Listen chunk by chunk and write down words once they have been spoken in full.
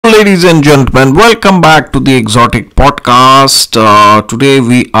Ladies and gentlemen, welcome back to the Exotic Podcast. Today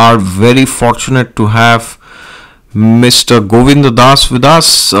we are very fortunate to have Mr. Govinda Das with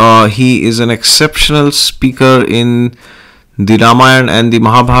us. He is an exceptional speaker in the Ramayana and the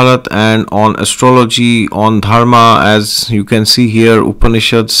Mahabharata and on astrology, on Dharma, as you can see here,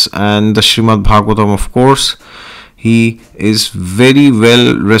 Upanishads and the Srimad Bhagavatam, of course. He is very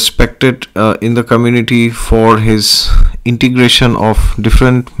well respected in the community for his integration of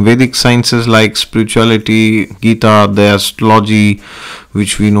different Vedic sciences like spirituality, Gita, the astrology,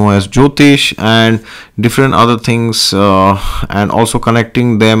 which we know as Jyotish, and different other things, and also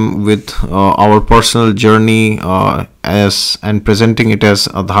connecting them with our personal journey as and presenting it as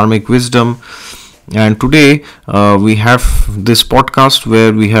a dharmic wisdom. And today we have this podcast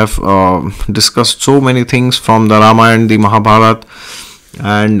where we have discussed so many things from the Ramayana, the Mahabharata,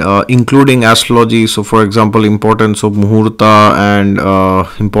 and including astrology. So for example, importance of muhurta and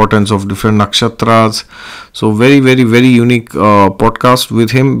importance of different nakshatras. So very unique podcast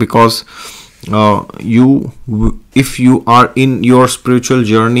with him, because if you are in your spiritual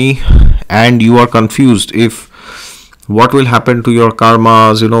journey and you are confused if what will happen to your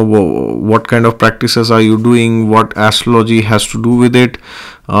karmas, what kind of practices are you doing, what astrology has to do with it,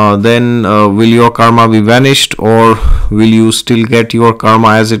 then will your karma be vanished or will you still get your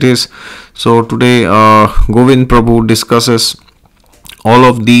karma as it is? So today Govind Prabhu discusses all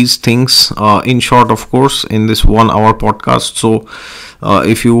of these things in short, of course, in this 1 hour podcast. So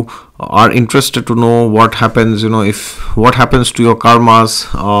if you are interested to know what happens, if what happens to your karmas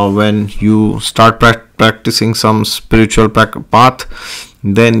when you start practicing some spiritual path,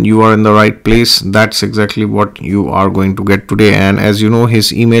 then you are in the right place. That's exactly what you are going to get today. And as you know,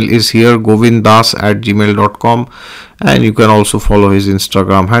 his email is here, govindas@gmail.com, and you can also follow his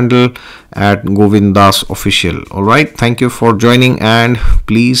Instagram handle at govindasofficial. All right, thank you for joining, and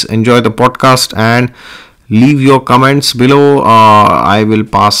please enjoy the podcast and leave your comments below. I will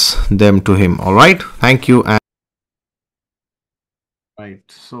pass them to him. All right, thank you.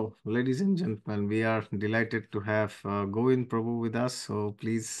 Right. So, ladies and gentlemen, we are delighted to have Govind Prabhu with us. So,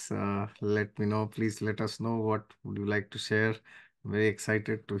 please let me know. Please let us know what would you like to share. Very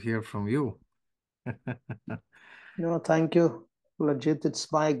excited to hear from you. No, thank you, Lajit.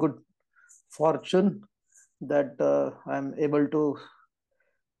 It's my good fortune that I'm able to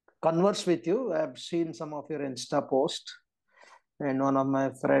converse with you. I've seen some of your Insta post, and one of my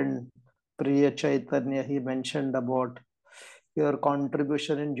friend Priya Chaitanya, he mentioned about your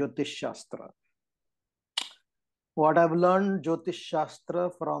contribution in Jyotish Shastra. What I've learned Jyotish Shastra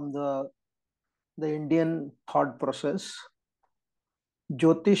from the Indian thought process,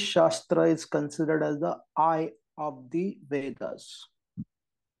 Jyotish Shastra is considered as the eye of the Vedas.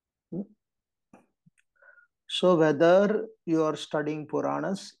 So whether you are studying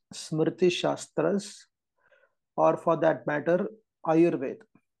Puranas, Smriti Shastras, or for that matter, Ayurveda,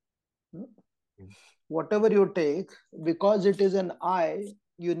 whatever you take, because it is an eye,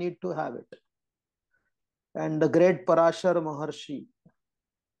 you need to have it. And the great Parashar Maharshi,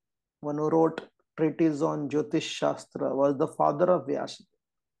 one who wrote treatise on Jyotish Shastra, was the father of Vyasa.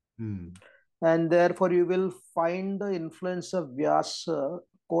 And therefore you will find the influence of Vyasa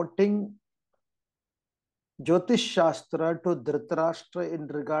quoting Jyotish Shastra to Dhritarashtra in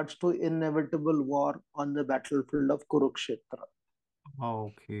regards to inevitable war on the battlefield of Kurukshetra.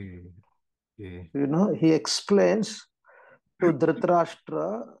 Okay. He explains to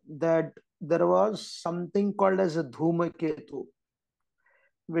Dhritarashtra that there was something called as a Dhumaketu,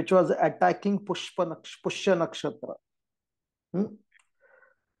 which was attacking Pushya Nakshatra.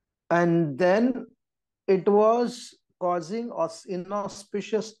 And then it was causing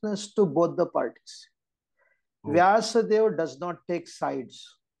inauspiciousness to both the parties. Vyasadeva does not take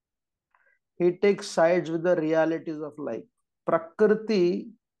sides. He takes sides with the realities of life. Prakriti,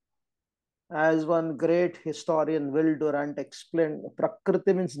 as one great historian, Will Durant, explained,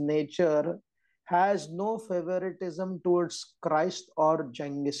 Prakriti means nature, has no favoritism towards Christ or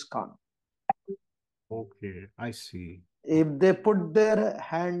Genghis Khan. Okay, I see. If they put their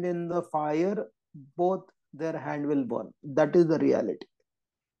hand in the fire, both their hand will burn. That is the reality.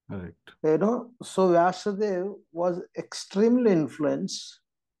 Correct. So Vyasadeva was extremely influenced.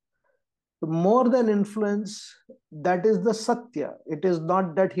 More than influence, that is the Satya. It is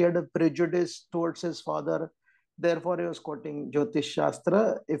not that he had a prejudice towards his father, therefore he was quoting Jyotish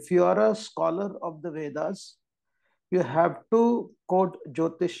Shastra. If you are a scholar of the Vedas, you have to quote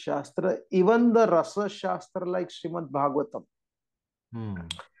Jyotish Shastra, even the Rasa Shastra like Srimad Bhagavatam.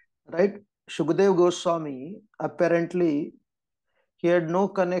 Right? Shukdev Goswami, apparently, he had no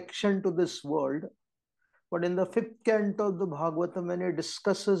connection to this world, But in the fifth canto of the Bhagavatam, when he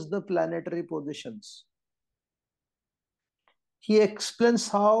discusses the planetary positions, he explains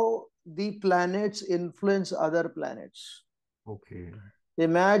how the planets influence other planets. Okay.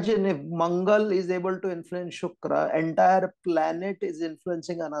 Imagine if Mangal is able to influence Shukra, entire planet is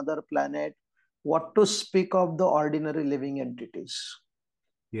influencing another planet. What to speak of the ordinary living entities?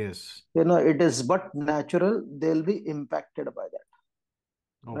 Yes. It is but natural they'll be impacted by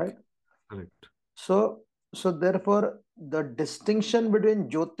that, Okay. right? Correct. So therefore, the distinction between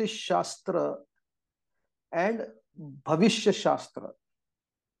Jyotish Shastra and Bhavishya Shastra.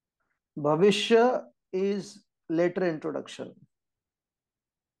 Bhavishya is later introduction.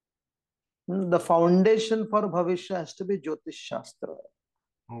 The foundation for Bhavishya has to be Jyotish Shastra.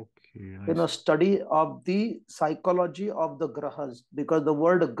 Okay. I see. Study of the psychology of the grahas, because the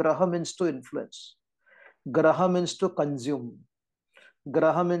word graha means to influence, graha means to consume,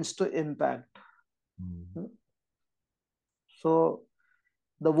 graha means to impact. Mm. So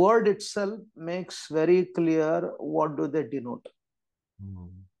the word itself makes very clear what do they denote,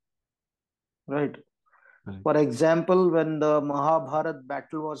 Mm. right? For Correct. example, when the Mahabharat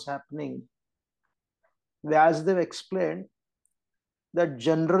battle was happening, Vyasdev explained that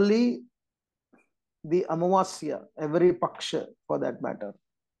generally the Amavasya, every Paksha for that matter,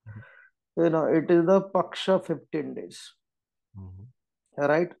 Mhm. it is the Paksha 15 days, Mhm.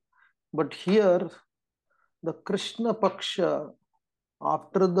 right? But here, the Krishna Paksha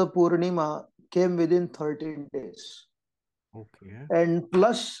after the Purnima came within 13 days. Okay. And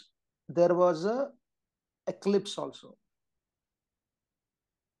plus, there was a eclipse also.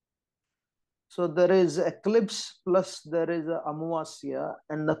 So there is eclipse plus there is a Amavasya,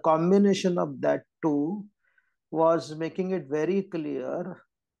 and the combination of that two was making it very clear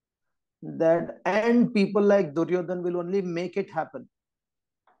that, and people like Duryodhan will only make it happen.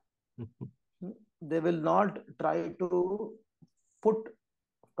 They will not try to put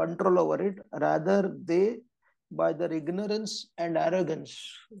control over it. Rather, they, by their ignorance and arrogance,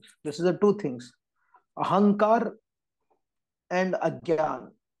 this is the two things, ahankar and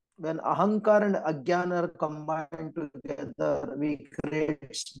agyan. When ahankar and agyan are combined together, we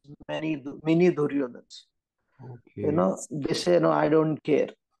create many Duryodhans. Okay. They say, no, I don't care.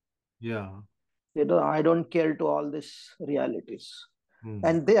 Yeah. I don't care to all these realities. Mm.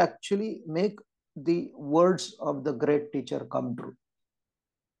 And they actually make the words of the great teacher come true.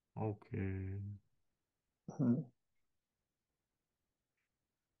 Okay. Hmm.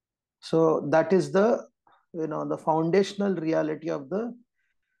 So that is the foundational reality of the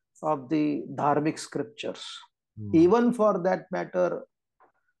dharmic scriptures. Mm. Even for that matter,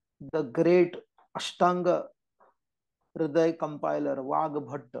 the great Ashtanga Hriday compiler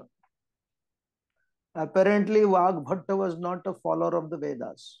Vagbhatta. Apparently, Vagbhatta was not a follower of the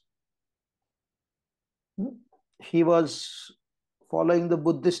Vedas. Hmm? He was following the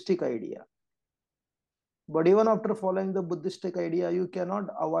Buddhistic idea. But even after following the Buddhistic idea, you cannot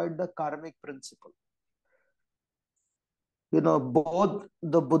avoid the karmic principle. Both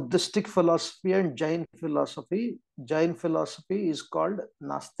the Buddhistic philosophy and Jain philosophy is called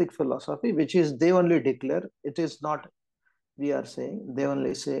Gnostic philosophy, which is they only declare, it is not we are saying, they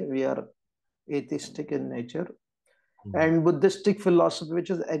only say we are atheistic in nature, Mm. and Buddhistic philosophy, which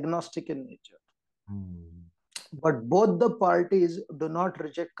is agnostic in nature. Mm. But both the parties do not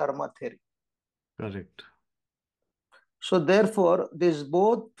reject karma theory. Correct. So therefore, these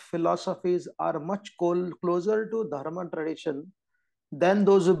both philosophies are much closer to Dharma tradition than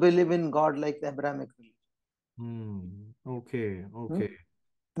those who believe in God like the Abrahamic religion. Mm. Okay. Hmm? Okay.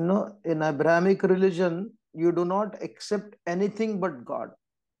 In Abrahamic religion, you do not accept anything but God.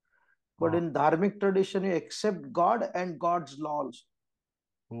 But Ah. in Dharmic tradition, you accept God and God's laws.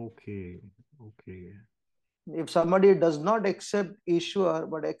 Okay. Okay. If somebody does not accept Ishwar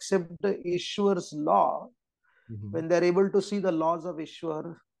but accept the Ishwar's law, Mhm. when they're able to see the laws of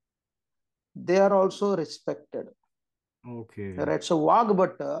Ishwar, they are also respected. Okay. Right? So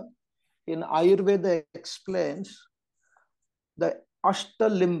Vagbhatta in Ayurveda explains the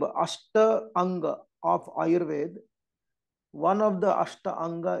Ashta Anga of Ayurveda. One of the Ashta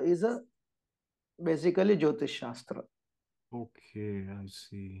Anga is basically Jyotish Shastra. Okay. I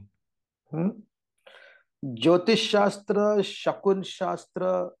see. Hmm? Jyotish Shastra, Shakun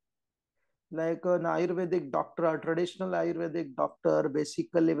Shastra, like an Ayurvedic doctor, a traditional Ayurvedic doctor,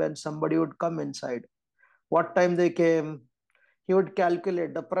 basically when somebody would come inside, what time they came, he would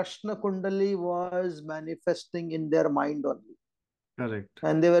calculate. The Prashna Kundali was manifesting in their mind only. Correct.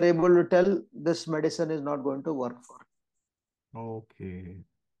 And they were able to tell this medicine is not going to work for Okay. him.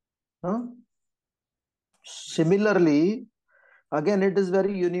 Huh? Similarly, again, it is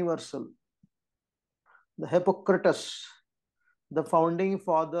very universal. The Hippocrates, the founding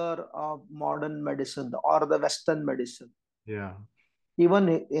father of modern medicine or the Western medicine, Yeah. even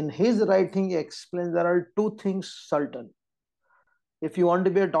in his writing, he explains there are two things certain. If you want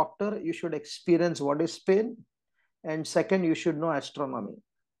to be a doctor, you should experience what is pain, and second, you should know astronomy.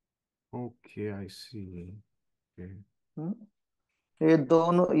 Okay, I see. Okay. Hmm?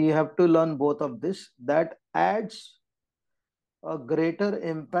 You have to learn both of this. That adds a greater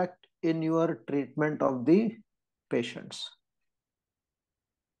impact in your treatment of the patients,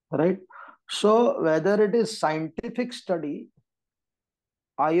 right? So whether it is scientific study,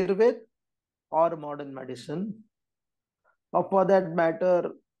 Ayurveda, or modern medicine, or for that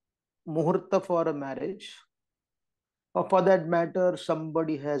matter, muhurta for a marriage, or for that matter,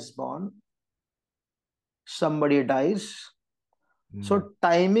 somebody has born, somebody dies. Mm. So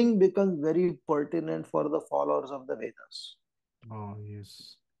timing becomes very pertinent for the followers of the Vedas. Oh,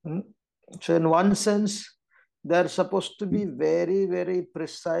 yes. Hmm? So in one sense, they're supposed to be very, very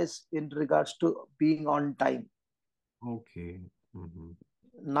precise in regards to being on time. Okay. Mm-hmm.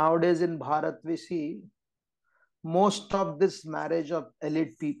 Nowadays in Bharat, we see most of this marriage of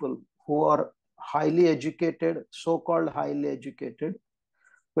elite people who are highly educated, so-called highly educated,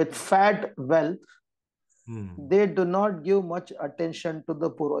 with fat wealth, Mm. they do not give much attention to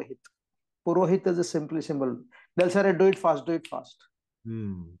the Purohit. Purohit is a simply symbol. They'll say, do it fast, do it fast.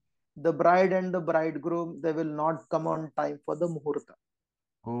 Mm. The bride and the bridegroom, they will not come on time for the muhurta.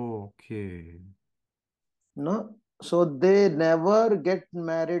 Okay. No? So they never get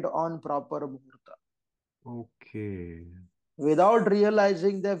married on proper muhurta. Okay. Without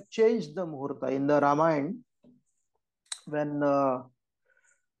realizing, they've changed the muhurta. In the Ramayana, when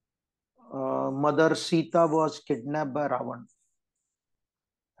Mother Sita was kidnapped by Ravan,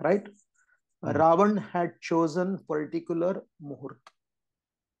 right? Mm. Ravan had chosen particular muhurt.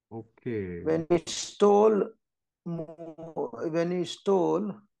 Okay. When he stole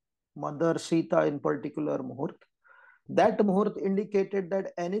Mother Sita in particular muhurt, that muhurt indicated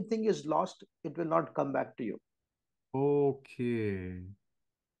that anything is lost, it will not come back to you. Okay.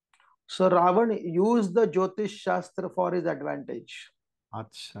 So Ravan used the Jyotish Shastra for his advantage.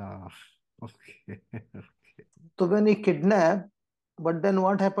 Acha. Okay. So when he kidnapped, but then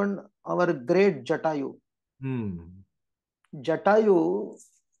what happened? Our great Jatayu. Hmm. Jatayu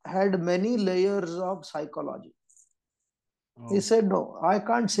had many layers of psychology. He Oh, said, no, I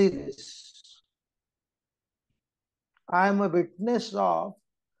can't see this. I am a witness of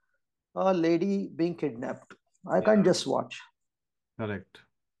a lady being kidnapped. I can't yeah. just watch. Correct.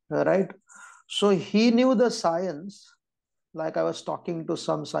 Right? So he knew the science. Like I was talking to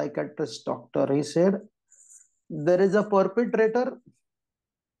some psychiatrist doctor, he said, there is a perpetrator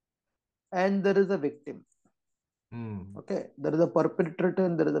and there is a victim. Hmm. Okay, there is a perpetrator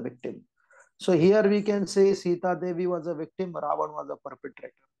and there is a victim. So here we can say Sita Devi was a victim, Ravan was a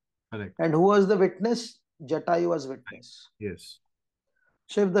perpetrator. Correct. And who was the witness? Jatayu was witness. Yes.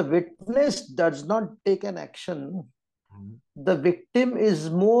 So if the witness does not take an action, Hmm. the victim is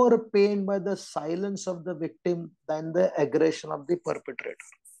more pained by the silence of the victim than the aggression of the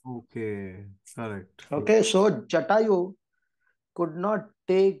perpetrator. Okay. Correct. Okay, so Jatayu could not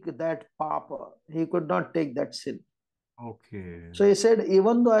take that papa. He could not take that sin. Okay. So he said,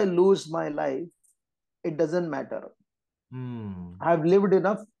 even though I lose my life, it doesn't matter. Hmm. I have lived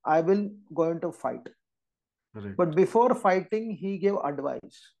enough. I will going to fight. But Correct. before fighting, he gave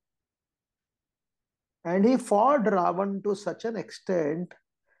advice. And he fought Ravan to such an extent,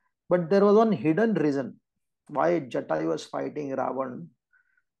 but there was one hidden reason why Jatayu was fighting Ravan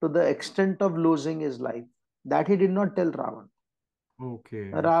to the extent of losing his life. That he did not tell Ravan. Okay.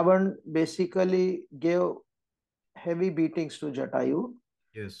 Ravan basically gave heavy beatings to Jatayu.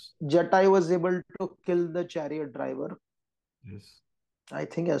 Yes. Jatayu was able to kill the chariot driver, Yes. I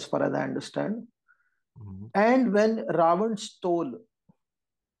think, as far as I understand. Hmm. And when Ravan stole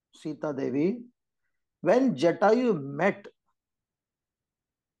Sita Devi, when Jatayu met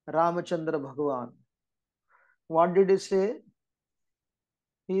Ramachandra Bhagavan, what did he say?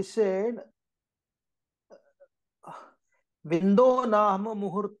 He said, Vindo Nahma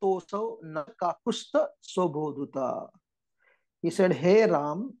Muhurtoso Nakakusta Sobhoduta. He said, hey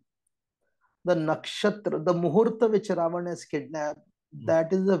Ram, the nakshatra, the muhurta which Ravan has kidnapped,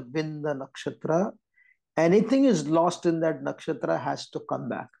 that is the Vinda nakshatra. Anything is lost in that nakshatra has to come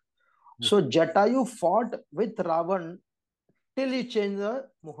back. So Jatayu fought with Ravan till he changed the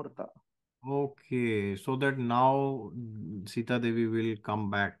muhurta. Okay. So that now Sita Devi will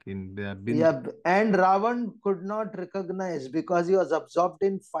come back in their bin. Yeah, and Ravan could not recognize because he was absorbed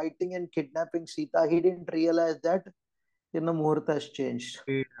in fighting and kidnapping Sita. He didn't realize that Muhurta has changed.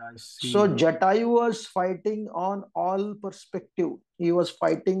 Okay, I So see. Jatayu was fighting on all perspective. He was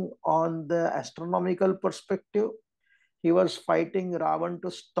fighting on the astronomical perspective. He was fighting Ravan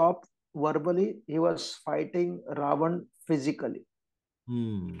to stop verbally. He was fighting Ravan physically.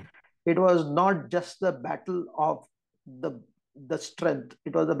 Hmm. It was not just the battle of the the strength.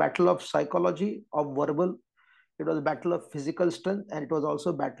 It was a battle of psychology, of verbal. It was a battle of physical strength, and it was also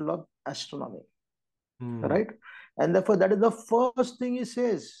a battle of astronomy. Hmm. Right? And therefore, that is the first thing he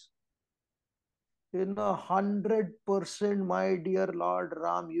says. 100%, my dear Lord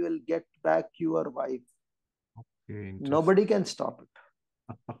Ram, you will get back your wife. Okay, interesting. Nobody can stop it.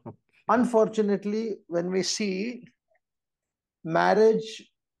 Okay. Unfortunately, when we see marriage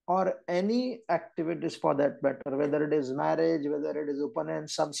or any activities for that matter, whether it is marriage, whether it is Upanan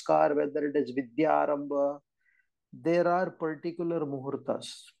Samskar, whether it is Vidya Arambha, there are particular muhurtas.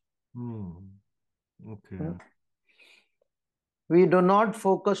 Hmm. Okay. Hmm. We do not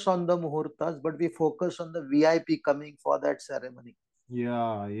focus on the muhurtas, but we focus on the VIP coming for that ceremony.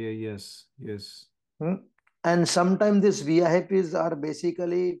 Yeah, yeah, yes, yes, Hmm. And sometimes these VIPs are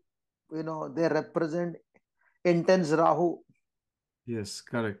basically, they represent intense Rahu, yes,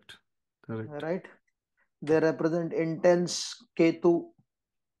 correct, correct. right? They represent intense Ketu.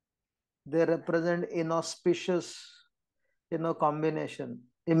 They represent inauspicious, combination.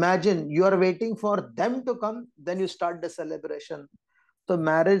 Imagine you are waiting for them to come, then you start the celebration. So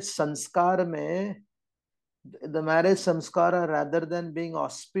marriage sanskar mein, the marriage samskara rather than being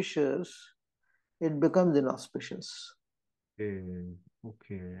auspicious, it becomes inauspicious. Okay,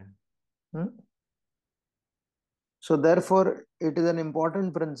 okay, Hmm? So therefore, it is an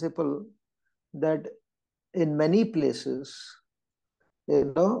important principle that in many places,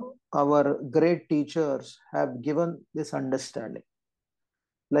 our great teachers have given this understanding.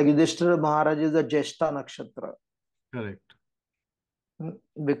 Like Yudhishthira Maharaj is the Jeshta Nakshatra. correct.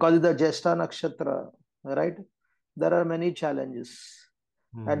 Because of the Jeshta Nakshatra, right? There are many challenges.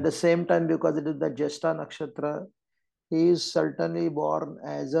 At Hmm. the same time, because it is the Jeshta Nakshatra, he is certainly born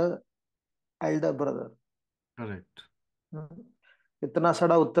as a elder brother. Correct, इतना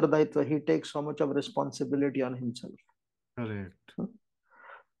सारा उत्तरदायित्व, he takes so much of responsibility on himself. correct.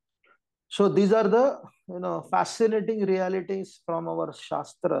 So these are the fascinating realities from our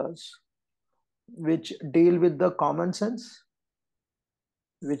shastras, which deal with the common sense,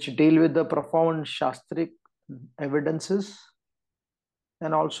 which deal with the profound shastric evidences,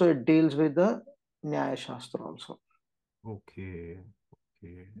 and also it deals with the Nyaya Shastra also. Okay,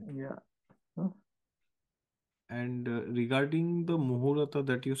 okay. Yeah. And regarding the Muhurata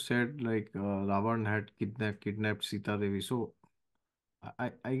that you said, like Ravan had kidnapped Sita Devi. So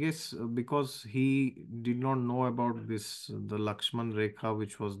I guess because he did not know about this, the Lakshman Rekha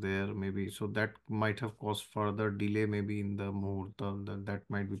which was there, maybe so that might have caused further delay, maybe in the Muhurta. That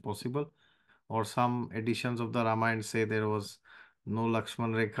might be possible. Or some editions of the Ramayana say there was no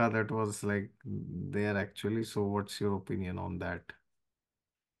Lakshman Rekha that was like there actually. So what's your opinion on that?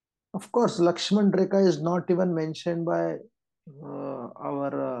 Of course, Lakshman Rekha is not even mentioned by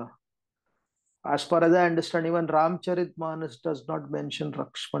our. As far as I understand, even Ramcharit Manas does not mention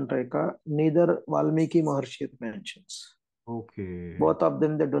Lakshman Rekha. Neither Valmiki Maharshi mentions. Okay, Both of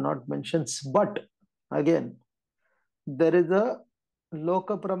them they do not mention. But again, there is a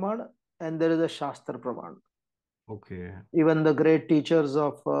Loka Praman and there is a Shastra Praman. okay, Even the great teachers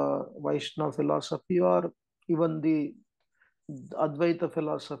of Vaishnava philosophy or even the Advaita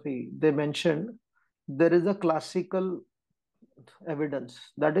philosophy, they mentioned there is a classical evidence,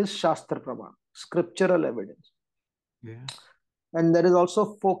 that is Shastra Praman, scriptural evidence. yeah, And there is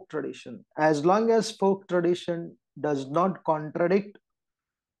also folk tradition. As long as folk tradition does not contradict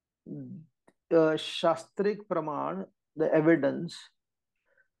Shastric Praman, the evidence,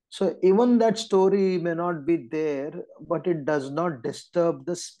 so even that story may not be there, but it does not disturb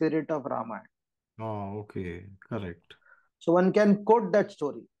the spirit of Ramayana. oh, okay, correct, So one can quote that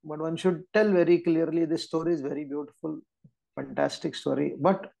story, but one should tell very clearly this story is very beautiful, fantastic story.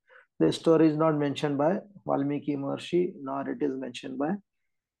 But this story is not mentioned by Valmiki Maharshi, nor it is mentioned by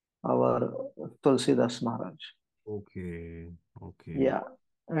our Tulsidas Maharaj. okay, okay. Yeah.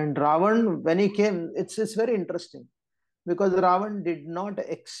 And Ravan, when he came, it's very interesting because Ravan did not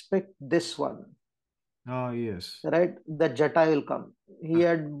expect this one, Ah, yes. right? The Jata will come. He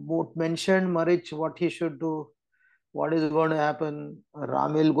had mentioned Marich what he should do, what is going to happen.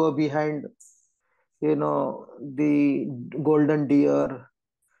 Ram will go behind, the golden deer,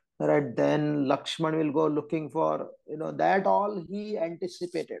 right? Then Lakshman will go looking for, that all he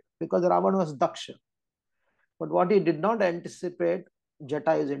anticipated because Ravan was Daksha. But what he did not anticipate,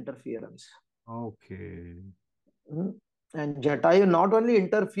 Jata's interference. Okay. Hmm. And Jatayu not only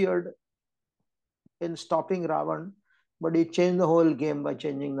interfered in stopping Ravan, but he changed the whole game by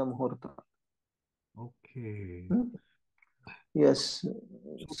changing the Muhurta. Okay. Hmm? Yes. So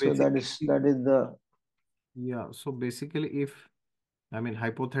So basically, that is the yeah. So basically, if I mean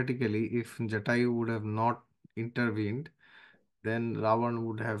hypothetically, if Jatayu would have not intervened, then Ravan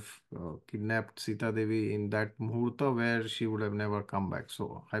would have kidnapped Sita Devi in that Muhurta where she would have never come back.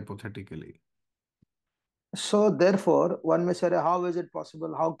 So hypothetically, so therefore one may say, how is it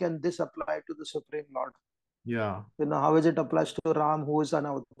possible? How can this apply to the Supreme Lord? yeah. How is it applies to Ram, who is an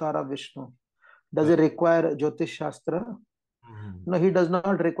avatar of Vishnu? Does he Correct. require Jyotish Shastra? Mhm. No, he does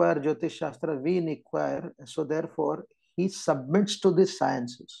not require Jyotish Shastra. We require. So therefore, he submits to the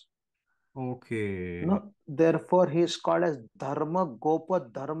sciences. Okay. No, therefore he is called as Dharma Gopa,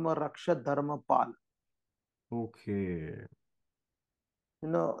 Dharma Raksha, Dharma Pal. Okay.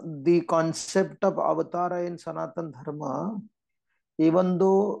 The concept of avatara in Sanatan Dharma, even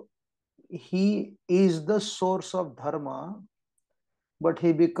though he is the source of dharma, but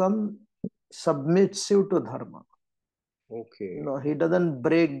he become submissive to dharma. Okay. He doesn't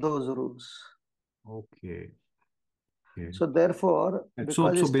break those rules. Okay. Okay. So therefore, And so,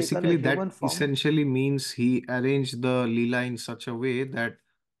 because so he's taken a basically, that human form, essentially means he arranged the Leela in such a way that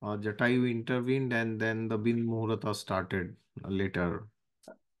Jatayu intervened and then the Bin Muhurata started later.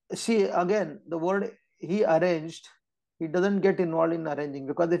 see again the word he arranged, he doesn't get involved in arranging,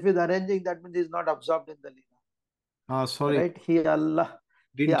 because if he's arranging, that means he's not absorbed in the Leela. Sorry, Right?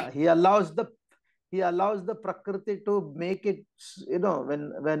 didn't. He allows the prakriti to make it.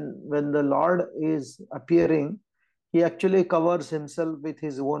 When the Lord is appearing, he actually covers himself with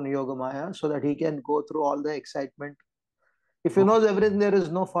his own yoga maya so that he can go through all the excitement. If he Oh, knows everything, there is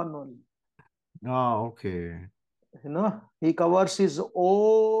no fun only. okay. He covers his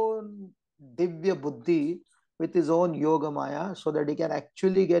own divya buddhi with his own yoga maya so that he can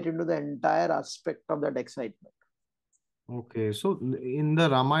actually get into the entire aspect of that excitement. Okay. So in the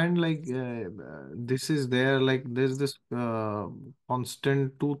Ramayana, like this is there, like there's this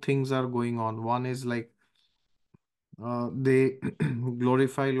constant two things are going on. One is like they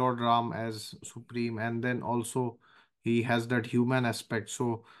glorify Lord Ram as supreme, and then also he has that human aspect.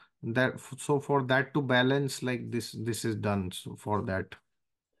 So for that to balance, like this is done so for that.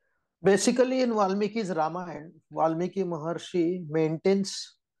 Basically, in Valmiki's Ramayana, Valmiki Maharshi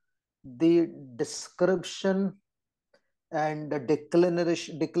maintains the description and the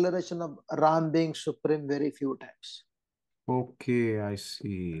declaration of Ram being supreme very few times. Okay, I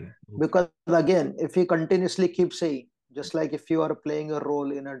see. Okay. Because again, if he continuously keeps saying, just like if you are playing a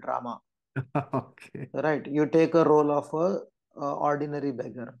role in a drama, Okay. right? You take a role of a ordinary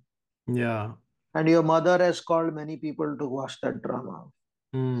beggar, Yeah. and your mother has called many people to watch that drama.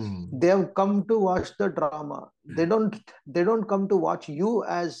 Hmm. They have come to watch the drama. They don't come to watch you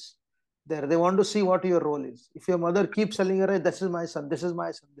as there. They want to see what your role is. If your mother keeps telling her, this is my son, this is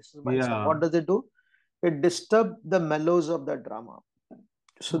my son, this is my son, Yeah. what does it do? It disturbs the mellows of the drama.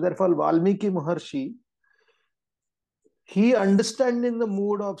 So therefore Valmiki Maharshi, he understanding the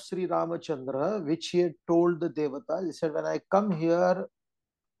mood of Sri Ramachandra, which he had told the Devatas, he said, when I come here,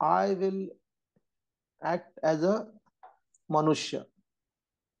 I will act as a manushya.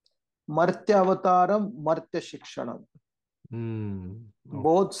 Martya avataram, martya shikshanam. Hmm. Okay.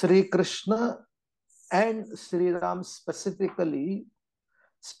 Both Sri Krishna and Sri Ram specifically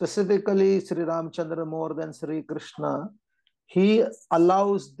Sri Ramchandra more than Sri Krishna, he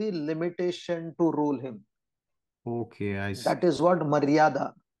allows the limitation to rule him. Okay, I That see. is what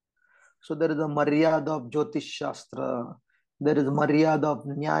Maryada. So there is a Maryada of Jyotish Shastra, there is Maryada of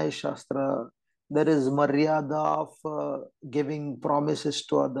Nyaya Shastra, there is Maryada of giving promises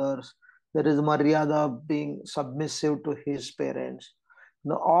to others, there is Maryada of being submissive to his parents.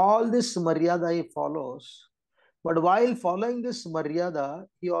 Now, all this Maryada he follows, but while following this Maryada,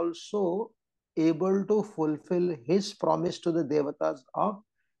 he also able to fulfill his promise to the Devatas of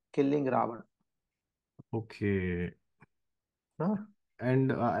killing Ravan. Okay. Huh?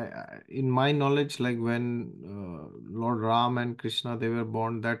 And in my knowledge, like when Lord Ram and Krishna they were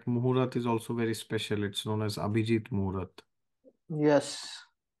born, that Muhurat is also very special. It's known as Abhijit Muhurat. Yes,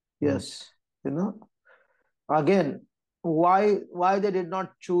 Hmm. yes. You know, again, why they did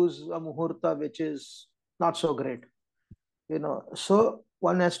not choose a muhurta which is not so great? So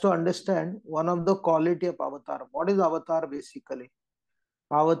one has to understand one of the quality of avatar. What is avatar basically?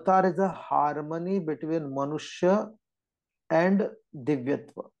 Avatar is a harmony between Manushya and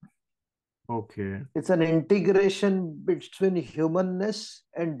Divyatva. Okay, It's an integration between humanness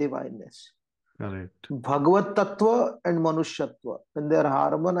and divineness. correct. Bhagavad Tattva and Manushyatva, when they are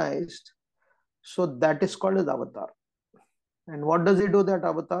harmonized, so that is called as avatar. And what does he do, that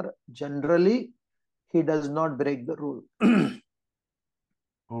avatar? Generally, he does not break the rule.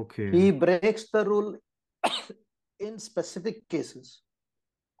 Okay. He breaks the rule in specific cases,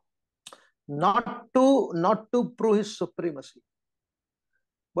 not to prove his supremacy,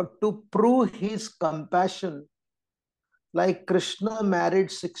 but to prove his compassion. Like Krishna married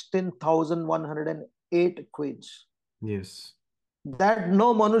 16,108 queens. Yes. That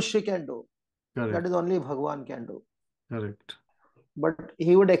no Manushya can do. That Correct. is only Bhagwan can do. Correct. But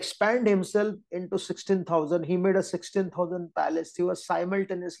he would expand himself into 16,000. He made a 16,000 palace. He was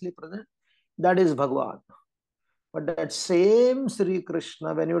simultaneously present. That is Bhagwan. But that same Sri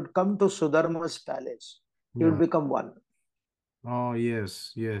Krishna, when he would come to Sudharma's palace, he would Yeah. become one. Oh,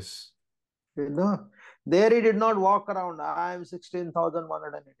 yes. Yes. You know, there he did not walk around. I am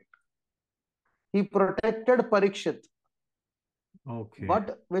 16,180. He protected Parikshit. Okay.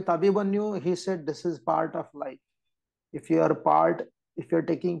 But with Abhimanyu, he said, this is part of life. If you are part, if you're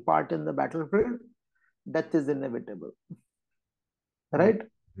taking part in the battlefield, death is inevitable. Right?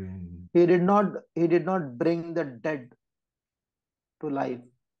 Okay. He did not bring the dead to life.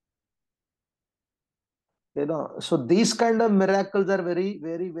 So these kind of miracles are very,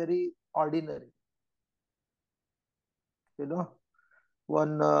 very, very ordinary. You know,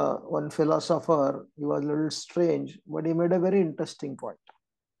 one philosopher, he was a little strange, but he made a very interesting point.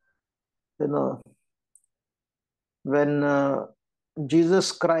 You know, when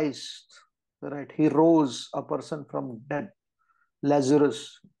Jesus Christ, right, he rose a person from dead,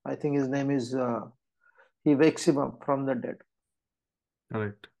 Lazarus, I think his name is, he wakes him up from the dead.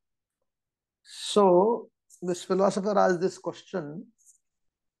 Correct. So this philosopher asked this question,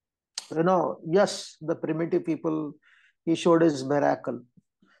 yes, the primitive people, he showed his miracle.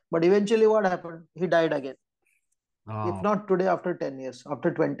 But eventually what happened? He died again. If Ah, not today, after 10 years,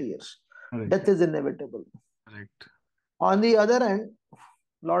 after 20 years. correct. Death is inevitable. Correct. On the other hand,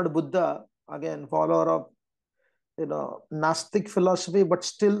 Lord Buddha, again, follower of Gnostic philosophy, but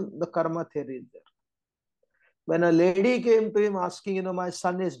still the karma theory is there. When a lady came to him asking, my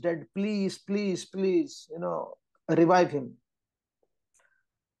son is dead, please, please, please, revive him.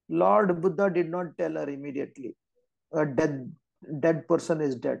 Lord Buddha did not tell her immediately, a dead person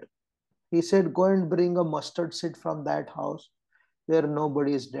is dead. He said, go and bring a mustard seed from that house where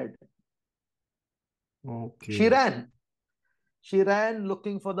nobody is dead. She Okay. ran. She ran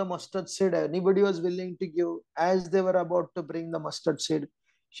looking for the mustard seed. Anybody was willing to give. As they were about to bring the mustard seed,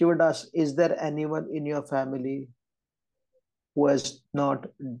 she would ask, is there anyone in your family who is not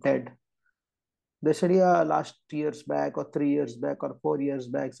dead? They said, yeah, last years back or 3 years back or 4 years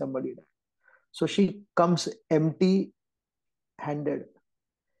back, somebody died. So she comes empty handed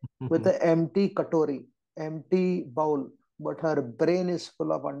with an empty katori, empty bowl, but her brain is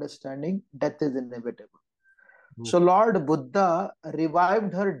full of understanding. Death is inevitable. So Lord Buddha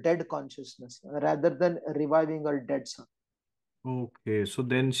revived her dead consciousness rather than reviving her dead son. Okay. So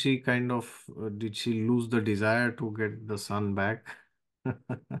then she kind of did she lose the desire to get the son back?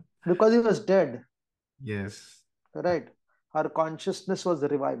 Because he was dead, Yes. right? Her consciousness was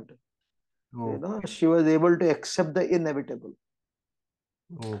revived. Okay. She was able to accept the inevitable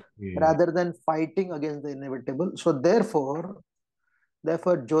Okay. rather than fighting against the inevitable. So therefore,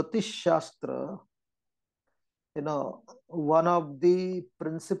 Jyotish Shastra, one of the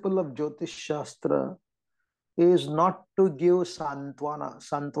principle of Jyotish Shastra is not to give santwana.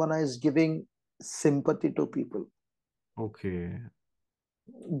 Santwana is giving sympathy to people. Okay.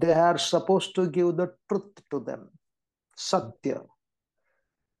 They are supposed to give the truth to them, satya.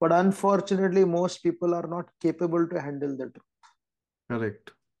 But unfortunately, most people are not capable to handle the truth.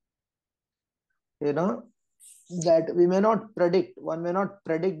 Correct. You know, that we may not predict, one may not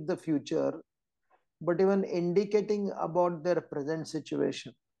predict the future, but even indicating about their present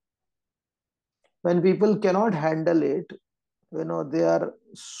situation. When people cannot handle it, they are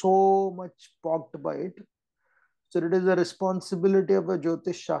so much poked by it. So it is the responsibility of a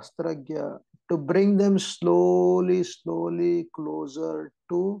Jyotish Shastragya to bring them slowly, slowly closer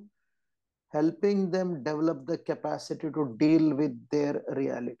to helping them develop the capacity to deal with their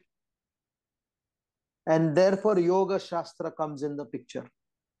reality. And therefore, Yoga Shastra comes in the picture.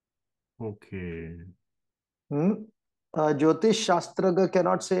 Okay. Hmm? Jyotish Shastra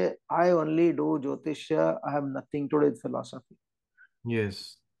cannot say, I only do Jyotishya, I have nothing to do with philosophy.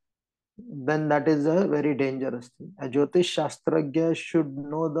 Yes. Then that is a very dangerous thing. A Jyotish Shastragya should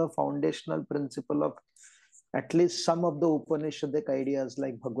know the foundational principle of at least some of the Upanishadic ideas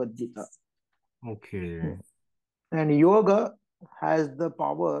like Bhagavad Gita. Okay. And yoga has the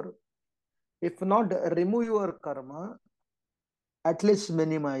power, if not remove your karma, at least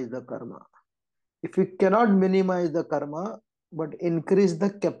minimize the karma. If you cannot minimize the karma, but increase the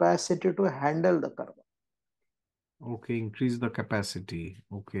capacity to handle the karma. Okay, increase the capacity.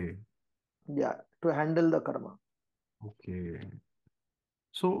 Okay. Yeah, to handle the karma. Okay.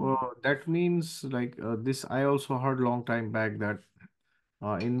 So that means like this I also heard long time back that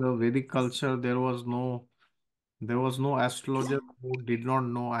in the Vedic culture there was no astrologer who did not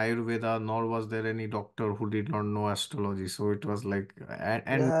know Ayurveda, nor was there any doctor who did not know astrology. So it was like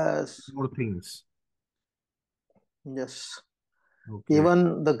and Yes, more things. yes. Okay.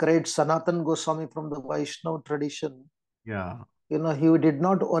 Even the great Sanatan Goswami from the Vaishnava tradition, Yeah. he did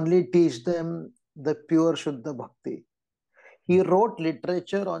not only teach them the pure Shuddha Bhakti. He wrote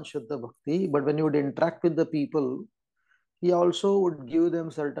literature on Shuddha Bhakti, but when he would interact with the people, he also would give them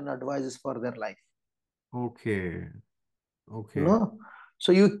certain advices for their life. Okay. Okay. No?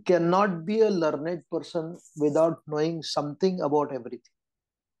 So you cannot be a learned person without knowing something about everything.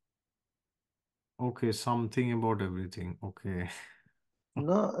 Okay. Something about everything. Okay.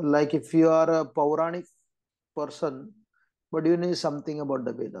 No? Like if you are a Pauranic person, but you know something about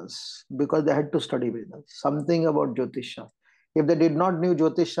the Vedas because they had to study Vedas, something about Jyotisha. If they did not know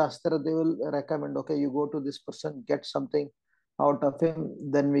Jyotish Shastra, they will recommend, okay, you go to this person, get something out of him,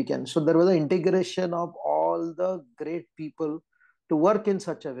 then we can. So there was an integration of all the great people to work in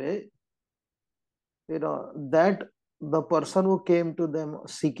such a way, that the person who came to them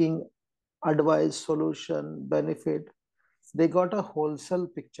seeking advice, solution, benefit, they got a wholesale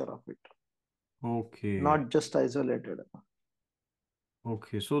picture of it, Okay. not just isolated.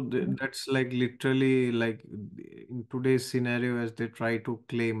 Okay, so that's like literally like in today's scenario, as they try to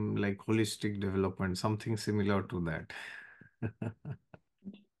claim like holistic development, something similar to that.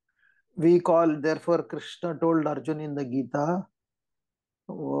 We call, therefore, Krishna told Arjuna in the Gita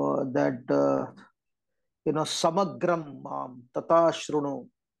that, samagram tata shrunu,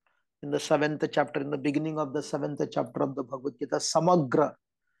 in the seventh chapter, in the beginning of the seventh chapter of the Bhagavad Gita, samagra,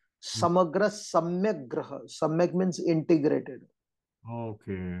 samagra samyagraha. Samyak means integrated.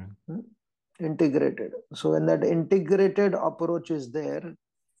 Okay, Hmm? Integrated. So when that integrated approach is there,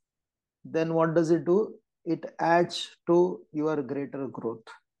 then what does it do? It adds to your greater growth.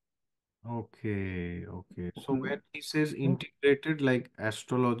 okay. So Hmm. when he says Hmm. integrated, like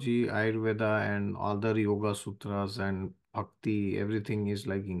astrology, Ayurveda, and other yoga sutras and bhakti, everything is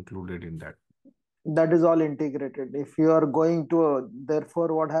like included in that. That is all integrated. If you are going to,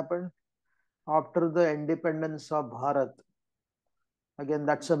 therefore, what happened? After the independence of Bharat, again,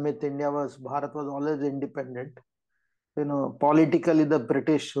 that's a myth. Bharat was always independent. Politically, the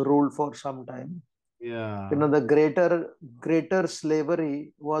British ruled for some time. Yeah. The greater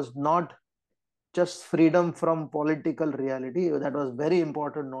slavery was not just freedom from political reality. That was very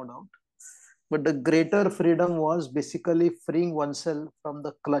important, no doubt. But the greater freedom was basically freeing oneself from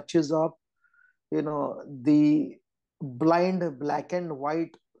the clutches of, the blind black and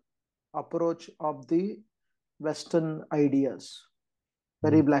white approach of the Western ideas.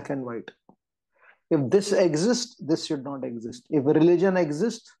 Very Mm. black and white. If this exists, this should not exist. If religion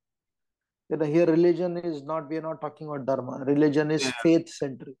exists, here religion is not, we are not talking about dharma. Religion is Yeah, faith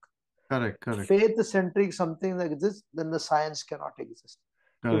centric. correct, Faith centric something that exists, then the science cannot exist.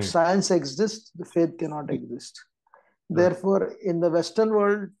 If correct, science exists, the faith cannot exist. correct. Therefore, in the Western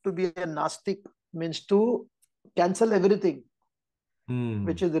world, to be a Nastic means to cancel everything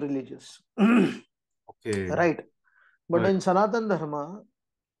which Hmm. is religious. Okay, Right. But correct. in Sanatan Dharma,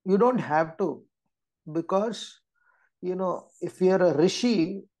 you don't have to, because, if you're a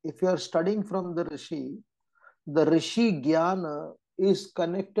Rishi, if you're studying from the Rishi Jnana is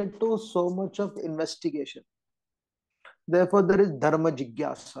connected to so much of investigation. Therefore, there is Dharma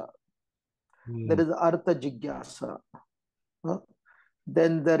Jigyasa, there Hmm. is Artha Jigyasa, huh?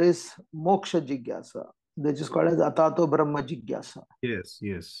 Then there is Moksha Jigyasa, which is called as Atato Brahma Jigyasa,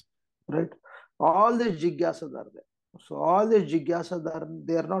 Yes. right? All these Jigyasas are there. So, all these Jigyasas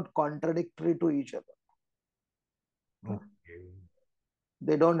they are not contradictory to each other. Huh? Okay.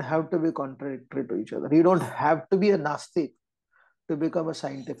 They don't have to be contradictory to each other. You don't have to be a Nastik to become a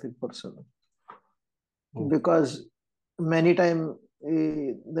scientific person, Oh. because many times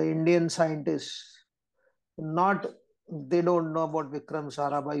the Indian scientists, not, they don't know about Vikram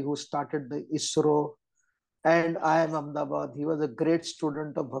Sarabhai, who started the ISRO, and I am Ahmedabad. He was a great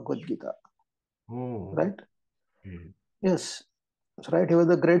student of Bhagavad Gita, Oh. right? Okay. Yes, that's right. He was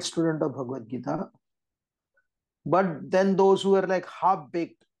a great student of Bhagavad Gita. But then those who were like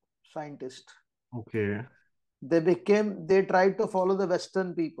half-baked scientists, Okay. they tried to follow the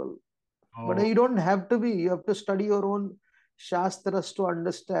Western people. But Oh, you don't have to be. You have to study your own shastras to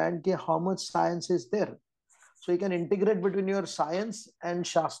understand how much science is there. So you can integrate between your science and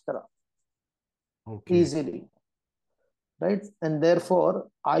shastra okay. easily. right? And therefore,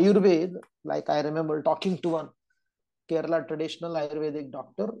 Ayurveda, like I remember talking to one Kerala traditional Ayurvedic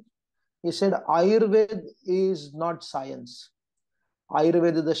doctor, he said Ayurveda is not science.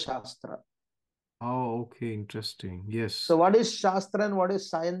 Ayurveda is the Shastra. Oh, okay, interesting. So Yes. what is Shastra and what is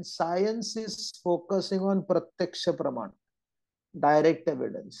science? Science is focusing on Pratyaksha Praman, direct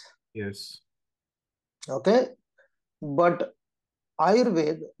evidence. Yes. Okay. But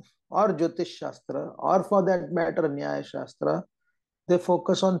Ayurveda or Jyotish Shastra, or for that matter, Nyaya Shastra, they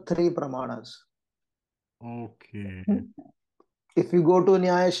focus on three pramanas. Okay. If you go to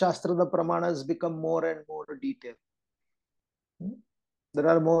Nyaya Shastra, the pramanas become more and more detailed. There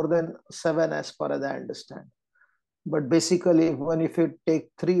are more than seven as far as I understand. But basically, when if you take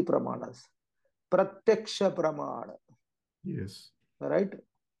three pramanas, Pratyaksha Pramana, Yes. right?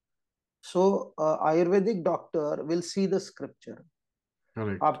 So, Ayurvedic doctor will see the scripture.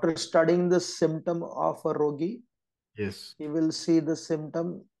 Correct. After studying the symptom of a rogi, Yes. he will see the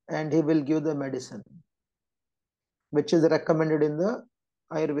symptom and he will give the medicine, which is recommended in the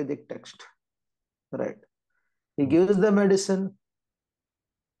Ayurvedic text. Right. He Oh, gives the medicine,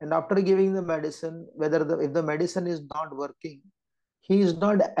 and after giving the medicine, whether if the medicine is not working, he is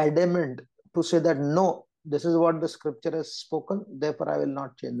not adamant to say that no, this is what the scripture has spoken, therefore I will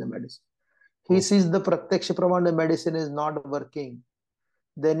not change the medicine. He oh, sees the Pratyaksha Praman, the medicine is not working.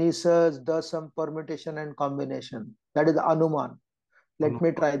 Then he says, does some permutation and combination. That is Anuman. oh, Let no.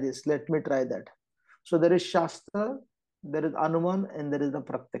 me try this, let me try that. So there is Shastra, there is Anuman, and there is the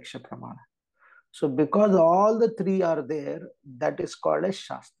Pratyaksha Pramana. So because all the three are there, that is called as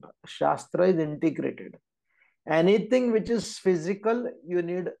Shastra. Shastra is integrated. Anything which is physical, you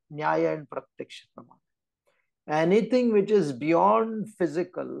need Nyaya and Pratyaksha Pramana. Anything which is beyond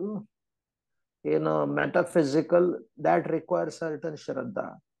physical, metaphysical, that requires certain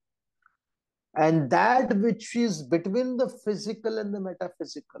Shraddha. And that which is between the physical and the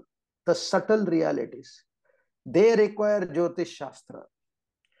metaphysical, the subtle realities, they require Jyotish Shastra.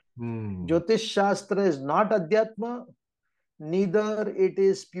 Hmm. Jyotish Shastra is not Adhyatma, neither it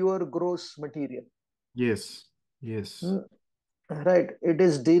is pure gross material. Yes. Yes. Hmm. Right. It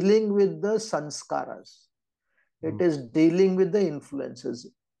is dealing with the sanskaras. Hmm. It is dealing with the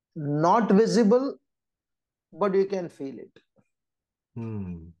influences. Not visible, but you can feel it.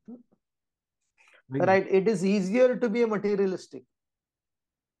 Hmm. Like, Right. It is easier to be a materialistic.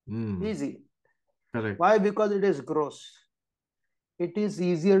 hmm. Easy. Correct. Why? Because it is gross. It is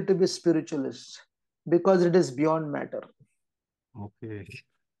easier to be spiritualist because it is beyond matter. Okay.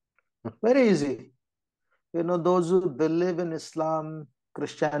 Very easy. Those who believe in Islam,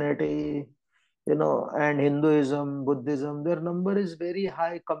 Christianity, and Hinduism, Buddhism, their number is very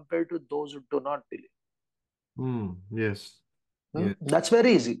high compared to those who do not believe. Hmm. Yes. Yes. That's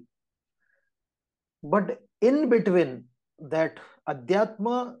very easy. But in between that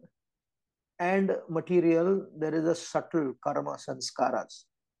Adhyatma and material, there is a subtle karma sanskaras.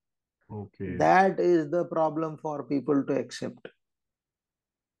 Okay. That is the problem for people to accept.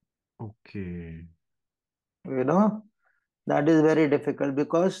 Okay. You know, that is very difficult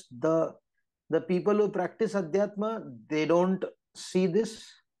because the people who practice Adhyatma, they don't see this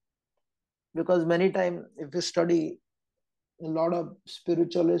because many times if you study a lot of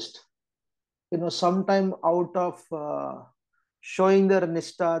spiritualists, sometime out of showing their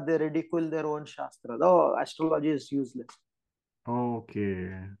nista, they ridicule their own shastra. Oh, astrology is useless,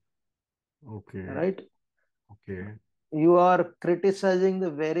 Okay. Okay. right? Okay. You are criticizing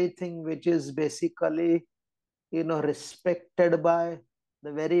the very thing which is basically, respected by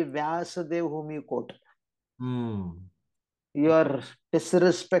the very Vyasadev whom you quote. Hmm. You are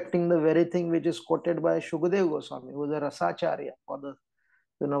disrespecting the very thing which is quoted by Shukadev Goswami, who is a Rasacharya for the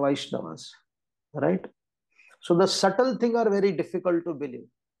Vaishnavas, right? So the subtle thing are very difficult to believe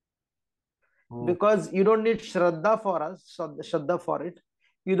Oh, because you don't need Shraddha for it.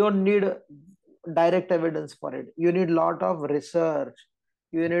 You don't need direct evidence for it. You need lot of research.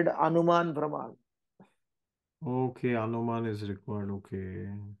 You need Anuman Brahman. okay. Anuman is required. Okay.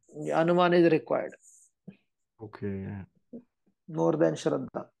 Anuman is required Okay. more than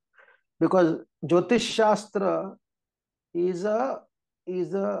Shraddha because Jyotish Shastra is a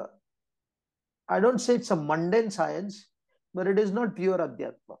I don't say it's a mundane science, but it is not pure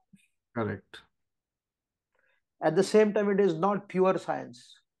Adhyatma. Correct. At the same time, it is not pure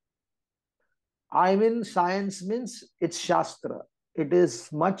science. I mean, science means it's Shastra. It is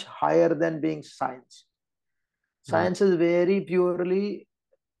much higher than being science. Hmm. Science is very purely,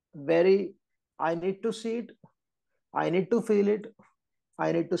 very, I need to see it, I need to feel it,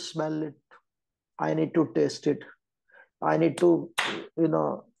 I need to smell it, I need to taste it, I need to,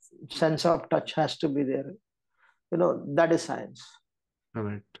 sense of touch has to be there. That is science.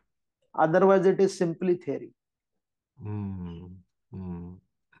 Correct. Otherwise, it is simply theory. Hmm. Hmm.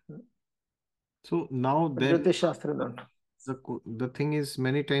 So now But then, Jyotish Shastra don't. the thing is,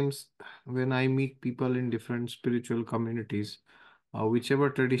 many times when I meet people in different spiritual communities, whichever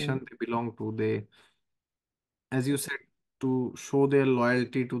Hmm. tradition they belong to, they, as you said, to show their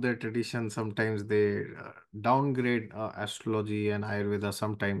loyalty to their tradition, sometimes they downgrade astrology and Ayurveda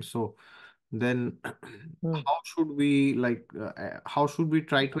sometimes. So then Hmm. how should we how should we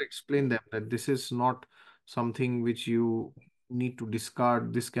try to explain them that this is not something which you need to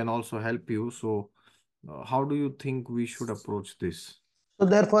discard, this can also help you. So how do you think we should approach this? So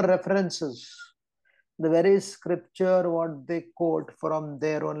therefore, references. The very scripture what they quote, from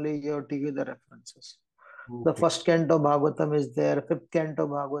there only you have to give the references. The Okay. first canto Bhagavatam is there, fifth canto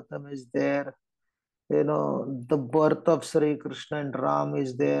Bhagavatam is there. The birth of Sri Krishna and Ram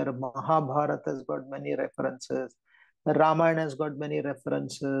is there. Mahabharata has got many references. Ramayana has got many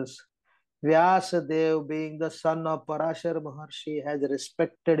references. Vyasadev, being the son of Parashar Maharshi, has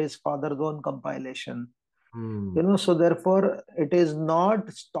respected his father's own compilation. Hmm. So therefore, it is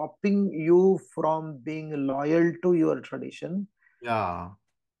not stopping you from being loyal to your tradition, Yeah,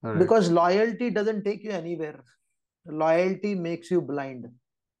 correct. because loyalty doesn't take you anywhere. Loyalty makes you blind.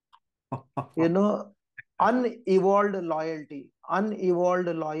 you know unevolved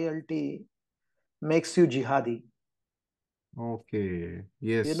loyalty makes you jihadi. Okay.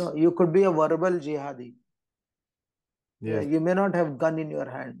 Yes. You could be a verbal jihadi. Yes. You may not have gun in your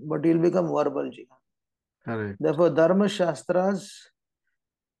hand, but you'll become verbal jihadi. Correct. Therefore, dharma shastras,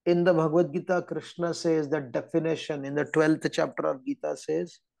 in the Bhagavad Gita, Krishna says that definition in the 12th chapter of Gita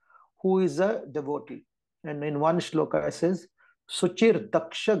says, who is a devotee? And in one shloka it says, suchir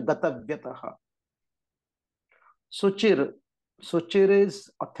daksha gatavyataha. Suchir. Suchir is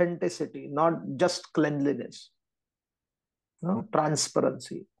authenticity, not just cleanliness,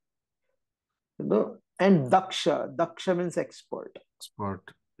 transparency. And daksha. Daksha means expert.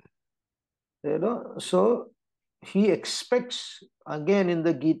 Expert. So he expects, again in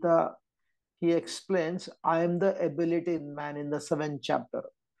the Gita, he explains, I am the ability in man in the seventh chapter.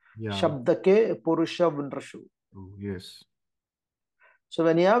 Yeah. Shabdake Purusha Vunrashu. Oh, yes. So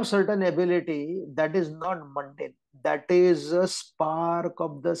when you have certain ability, that is not mundane. That is a spark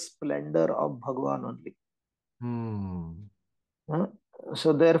of the splendor of Bhagavan only. Hmm. Huh?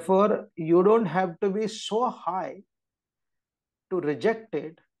 So therefore, you don't have to be so high to reject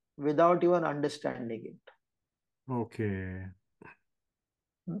it without even understanding it. Okay.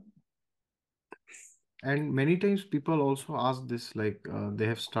 Hmm? And many times people also ask this, like they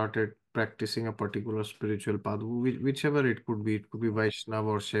have started practicing a particular spiritual path, whichever it could be. It could be Vaishnava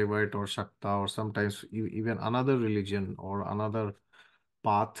or Shaivite or Shakta or sometimes even another religion or another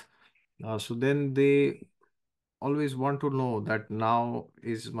path. So then they always want to know that now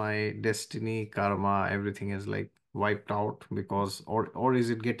is my destiny, karma, everything is like wiped out because, or is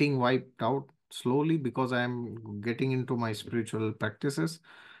it getting wiped out slowly because I am getting into my spiritual practices,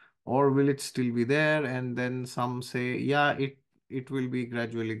 or will it still be there? And then some say, yeah, it will be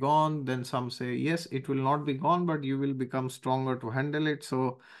gradually gone. Then some say, yes, it will not be gone, but you will become stronger to handle it.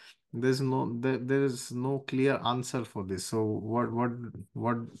 So there is no clear answer for this. So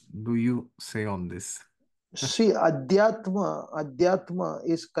what do you say on this? See, Adhyatma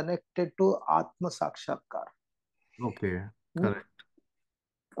is connected to Atma Sakshatkar. Okay, Hmm? correct.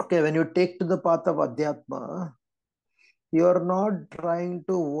 Okay, when you take to the path of Adhyatma, you're not trying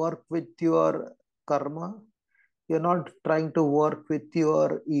to work with your karma. You're not trying to work with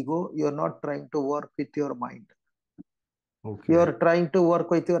your ego. You're not trying to work with your mind. Okay. You're trying to work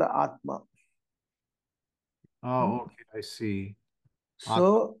with your Atma. Oh, Hmm? okay, I see. Atma.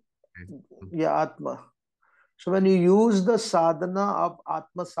 So, Okay. yeah, Atma. So, when you use the sadhana of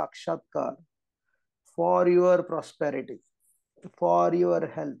Atma Sakshatkar for your prosperity, for your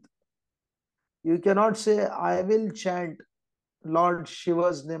health, you cannot say, I will chant Lord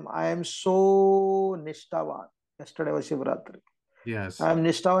Shiva's name. I am so Nishtavan. Yesterday was Shivratri. I Yes. am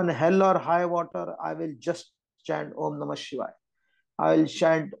Nishtavan, hell or high water. I will just chant Om Namah Shivaya. I will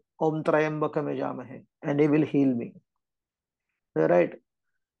chant Om Trayambakam Yajamahe, and he will heal me. Right?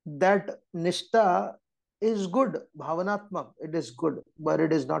 That Nishta is good. Bhavanatmak, it is good, but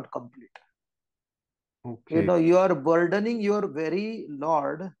it is not complete. Okay. You are burdening your very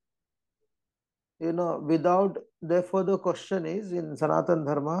Lord, without. Therefore, the question is, in Sanatan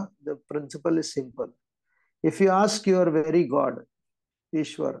Dharma, the principle is simple. If you ask your very God,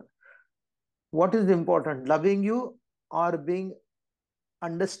 Ishwar, what is important, loving you or being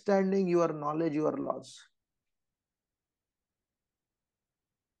understanding your knowledge, your laws?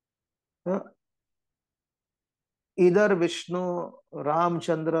 Huh? either Vishnu,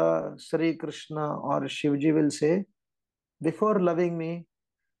 Ramchandra, Sri Krishna, or Shivji will say, before loving me,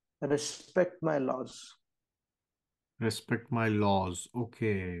 respect my laws. Respect my laws.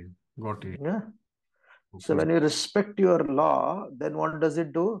 Okay. Got it. Yeah. So Okay. when you respect your law, then what does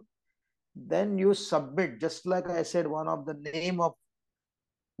it do? Then you submit. Just like I said, one of the name of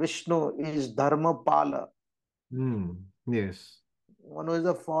Vishnu is Dharmapala, Yes. one who is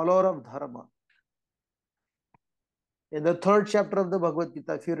a follower of Dharma. In the third chapter of the Bhagavad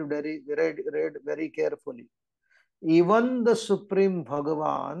Gita, if you read very carefully, even the Supreme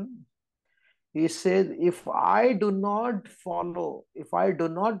Bhagavan, he said, if I do not follow, if I do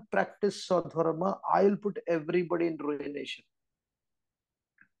not practice Sadharma, I will put everybody in ruination.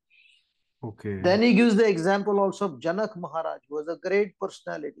 Okay. Then he gives the example also of Janak Maharaj, who was a great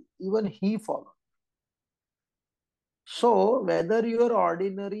personality. Even he followed. So, whether you are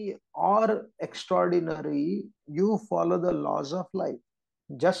ordinary or extraordinary, you follow the laws of life.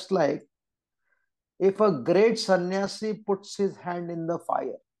 Just like if a great sannyasi puts his hand in the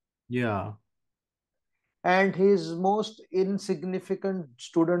fire Yeah. and his most insignificant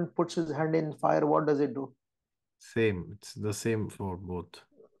student puts his hand in fire, what does it do? Same. It's the same for both.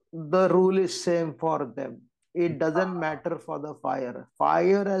 The rule is same for them. It doesn't matter for the fire.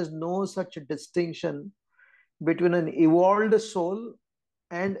 Fire has no such distinction between an evolved soul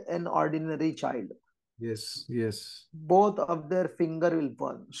and an ordinary child. Yes. Yes. Both of their finger will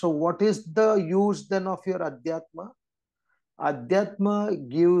burn. So, what is the use then of your Adhyatma? Adhyatma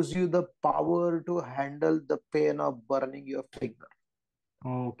gives you the power to handle the pain of burning your finger.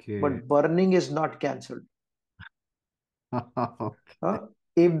 Okay. But burning is not cancelled. Okay.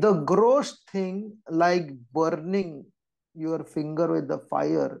 If the gross thing like burning your finger with the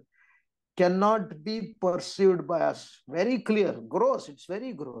fire cannot be perceived by us, very clear, gross, it's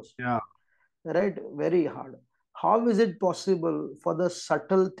very gross, Yeah. right? Very hard. How is it possible for the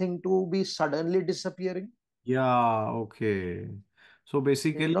subtle thing to be suddenly disappearing? Yeah. Okay. So You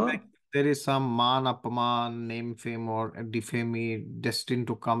basically, like know, there is some man, apaman, name, fame, or defame destined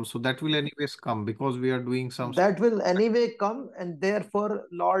to come. So that will anyways come because we are doing some. that will anyway come, and therefore,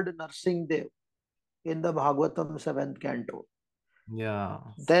 Lord Nursing Dev in the Bhagavatam 7th canto. Yeah.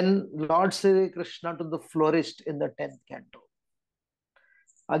 Then Lord Sri Krishna to the florist in the 10th canto.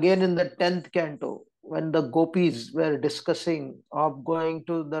 Again in the 10th canto, when the gopis were discussing of going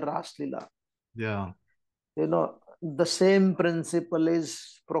to the Ras Lila, Yeah. the same principle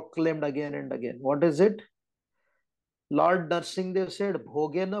is proclaimed again and again. What is it? Lord Narsinghdev said,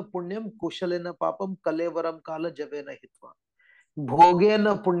 Bhogena punyam kushalena papam kalevaram kala javena hitva.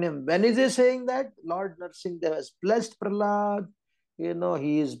 Bhogena punyam. When is he saying that? Lord Narsinghdev has blessed Prahlad. He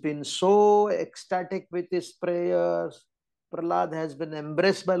has been so ecstatic with his prayers. Prahlad has been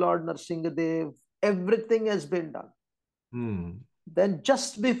embraced by Lord Narsinghdev. Everything has been done. Hmm. Then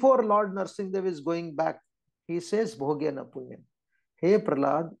just before Lord Narsinghdev is going back, he says, Bhogena punyam. Hey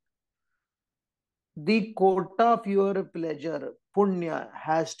Prahlad, the quota of your pleasure, punya,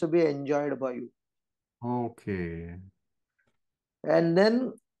 has to be enjoyed by you. Okay. And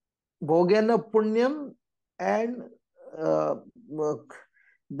then bhogena punyam and uh,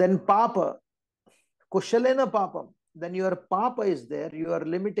 then papa, kushalena papam. Then your papa is there, your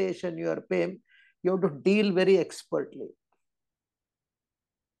limitation, your pain, you have to deal very expertly.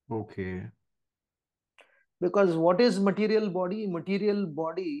 Okay. Because what is material body? Material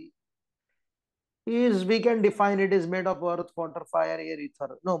body is, we can define it, is made of earth, water, fire, air,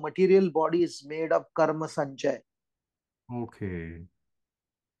 ether. No, material body is made of karma sanchay. Okay.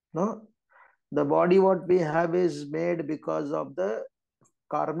 No, the body what we have is made because of the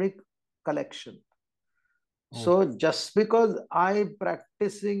karmic collection. Oh. So just because I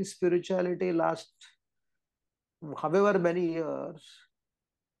practicing spirituality last however many years,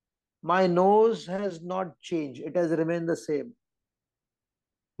 my nose has not changed. It has remained the same.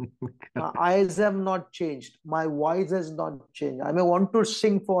 My eyes have not changed. My voice has not changed. I may want to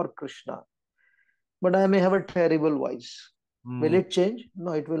sing for Krishna, but I may have a terrible voice. Will Hmm. it change?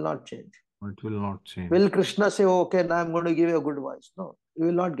 No, it will not change. It will not Will change. Krishna say, okay, now I'm going to give you a good voice? No, you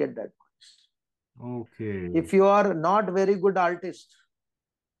will not get that voice. Okay. If you are not very good artist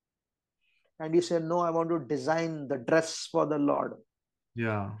and you say, no, I want to design the dress for the Lord,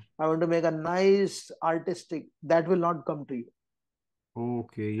 Yeah. I want to make a nice artistic, that will not come to you.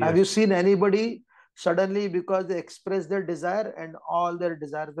 Okay. Have Yes. you seen anybody suddenly because they express their desire and all their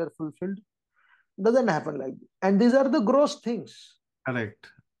desires were fulfilled? Doesn't happen like that. And these are the gross things. Correct.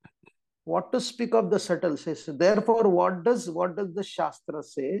 What to speak of the subtle says. Therefore, what does the Shastra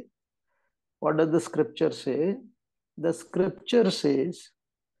say? What does the scripture say? The scripture says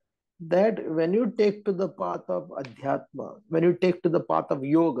that when you take to the path of adhyatma, when you take to the path of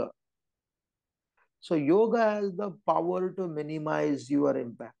yoga, so yoga has the power to minimize your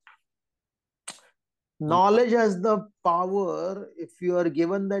impact. O- Knowledge has the power, if you are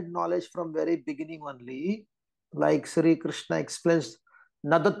given that knowledge from very beginning only, like Sri Krishna explains,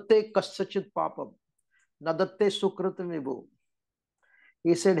 nadatte kassachit papam, nadatte sukritam vibhu.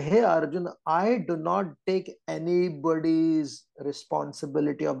 He said, hey Arjuna, I do not take anybody's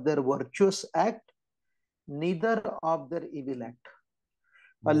responsibility of their virtuous act, neither of their evil act.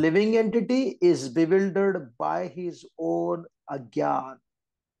 A o- living entity is bewildered by his own agyan.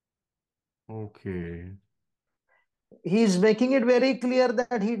 Okay. He is making it very clear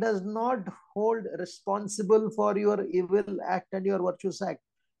that he does not hold responsible for your evil act and your virtuous act.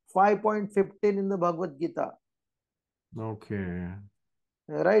 5.15 in the Bhagavad Gita. Okay.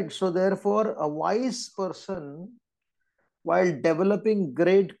 Right? So, therefore, a wise person, while developing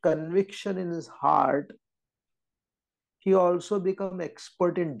great conviction in his heart, he also become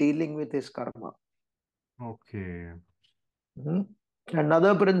expert in dealing with his karma. Okay. Mhm.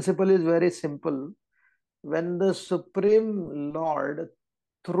 Another principle is very simple. When the Supreme Lord,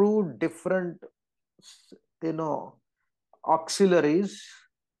 through different, you know, auxiliaries,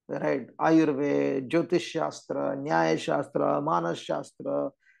 right? Ayurveda, Jyotish Shastra, Nyaya Shastra, Manas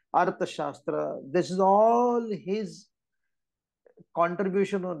Shastra, Artha Shastra. This is all his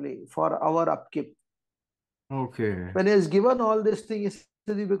contribution only for our upkeep. Okay. When he has given all these things, he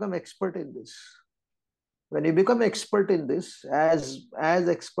says you become expert in this. When you become expert in this, as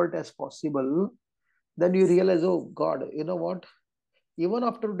expert as possible, then you realize, oh God, you know what? Even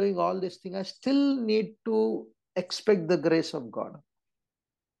after doing all this thing, I still need to expect the grace of God.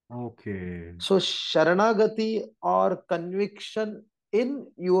 Okay. So, Sharanagati or conviction in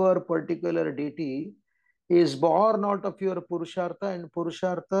your particular deity is born out of your Purushartha, and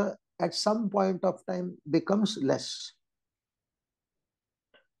Purushartha at some point of time becomes less.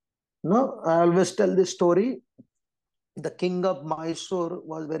 No, I always tell this story. The king of Mysore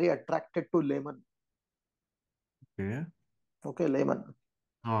was very attracted to lemon. Okay. Okay, lemon.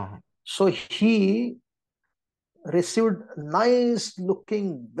 Ah. So he received nice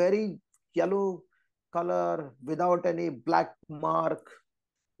looking, very yellow color without any black mark.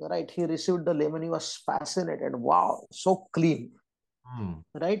 Right, he received the lemon. He was fascinated. Wow, so clean. Hmm.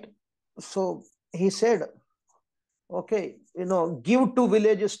 Right. So he said, okay, give two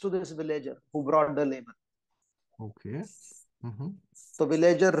villages to this villager who brought the lemon. Okay. Mm-hmm. The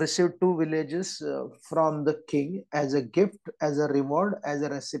villager received two villages from the king as a gift, as a reward, as a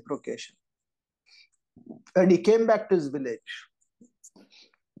reciprocation. And he came back to his village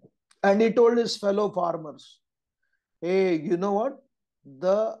and he told his fellow farmers, hey, you know what?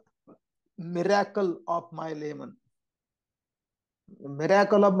 The miracle of my lemon. The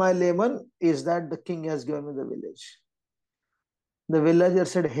miracle of my lemon is that the king has given me the village. The villager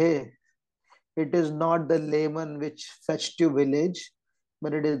said, hey, it is not the layman which fetched you village,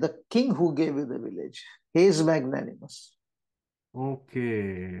 but it is the king who gave you the village. He is magnanimous.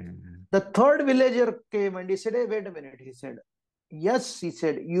 Okay. The third villager came and he said, hey, wait a minute. He said, yes, he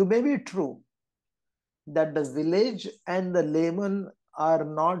said, you may be true that the village and the layman are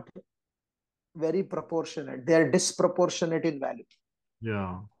not very proportionate. They are disproportionate in value.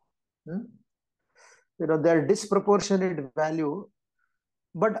 Yeah. Hmm? They are disproportionate value.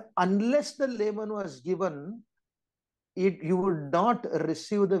 But unless the layman was given, you would not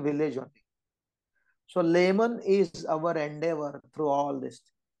receive the village only. So layman is our endeavor through all this.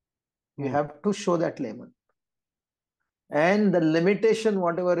 You O- have to show that layman. And the limitation,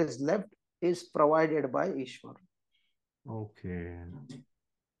 whatever is left, is provided by Ishwar. Okay.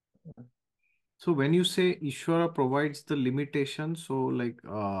 So when you say Ishvara provides the limitation, so like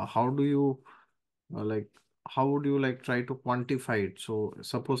how do you like how would you like try to quantify it? So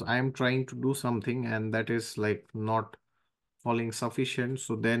suppose I am trying to do something and that is like not falling sufficient,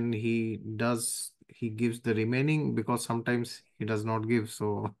 so then he gives the remaining because sometimes he does not give.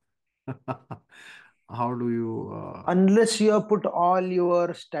 So how do you Unless you have put all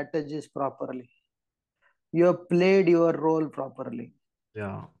your strategies properly, you have played your role properly.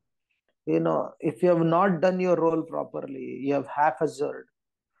 yeah, If you have not done your role properly, you have haphazard.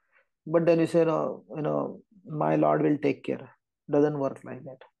 But then you say, no, my Lord will take care. Doesn't work like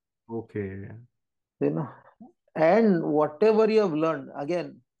that. okay, You know, and whatever you have learned,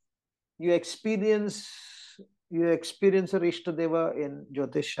 again, you experience you experience a Ishtadeva in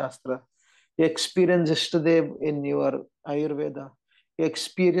Jyotish Shastra. You experience Ishtadev in your Ayurveda. You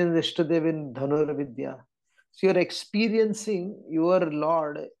experience Ishtadev in Dhanur Vidya. So you're experiencing your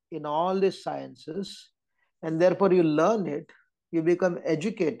Lord in all these sciences, and therefore you learn it. you become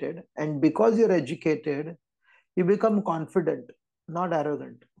educated, and because you're educated, you become confident, not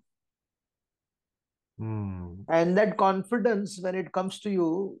arrogant. Hmm. And that confidence, when it comes to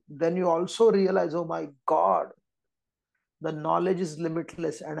you, then you also realize, oh my God, the knowledge is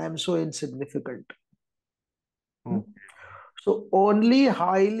limitless and I'm so insignificant. Hmm? Okay. So only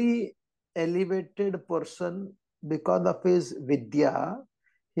highly elevated person, because of his vidya,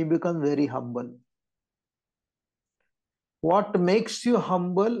 he becomes very humble. What makes you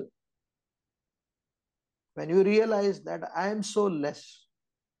humble? When you realize that I am so less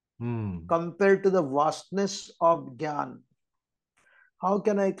Hmm. compared to the vastness of Gyan, how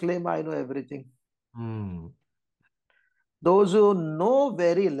can I claim I know everything? Hmm. Those who know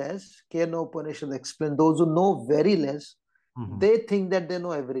very less, Kena Upanishad explain, those who know very less, Mhm. they think that they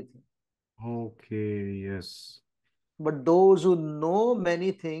know everything. Okay, yes. But those who know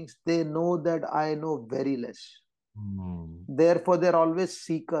many things, they know that I know very less. Hmm. Therefore, they're always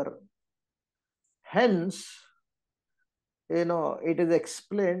seeker. Hence, it is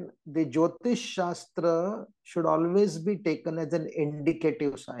explained the Jyotish Shastra should always be taken as an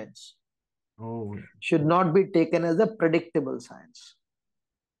indicative science, Oh, should not be taken as a predictable science.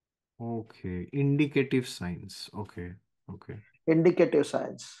 okay. Indicative signs. Okay. Okay. Indicative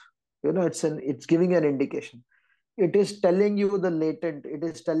science. It's giving an indication. It is telling you the latent, it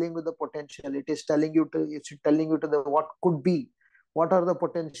is telling you the potential, it's telling you to the what could be, what are the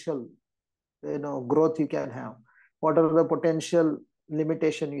potential growth you can have, what are the potential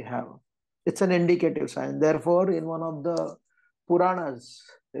limitation you have. It's an indicative sign. Therefore, in one of the Puranas,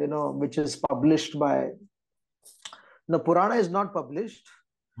 which is published by, the Purana is not published,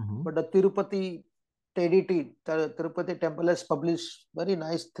 Mhm. but the TDT, the Tirupati temple has published very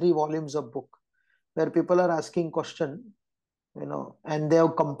nice 3 volumes of book where people are asking question, and they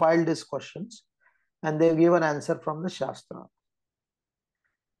have compiled these questions and they give an answer from the Shastra.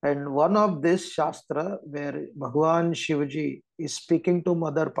 And one of this Shastra where Bhagwan Shivaji is speaking to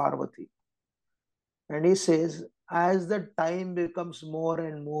Mother Parvati, and he says, as the time becomes more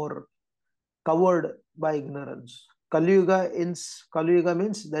and more covered by ignorance, Kali Yuga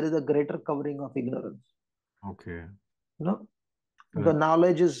means there is a greater covering of ignorance. Okay. You know, the Correct.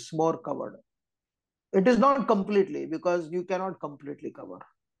 knowledge is more covered. It is not completely because you cannot completely cover.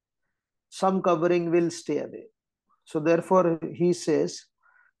 Some covering will stay away. So therefore, he says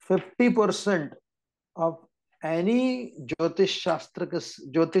 50% of any Jyotish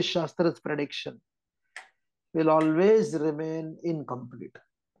Shastra's prediction will always remain incomplete.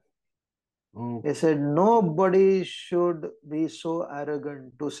 He Okay. said, nobody should be so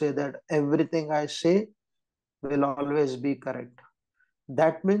arrogant to say that everything I say will always be correct.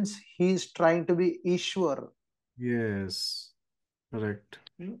 That means he is trying to be Ishwar. Yes. Correct.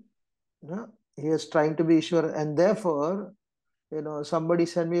 Hmm? No? He is trying to be Ishwar. And therefore, somebody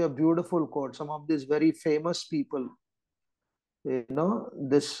sent me a beautiful quote. Some of these very famous people,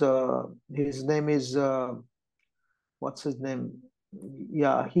 this, his name is, what's his name?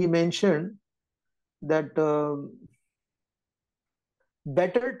 Yeah, he mentioned that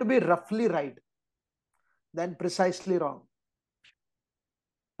better to be roughly right than precisely wrong.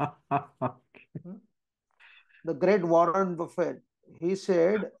 Hmm? The great Warren Buffett, he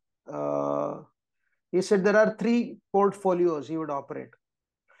said, uh, there are 3 portfolios he would operate.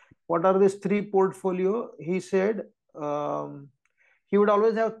 What are these 3 portfolio? He said he would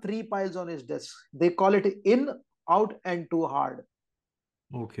always have 3 piles on his desk. They call it in, out, and too hard.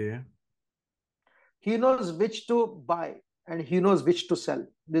 Okay. He knows which to buy and he knows which to sell.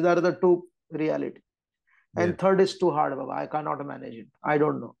 These are the two reality. Yes. And third is too hard, Baba. I cannot manage it. I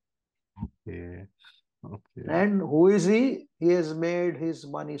don't know. Okay. Okay. And who is he? He has made his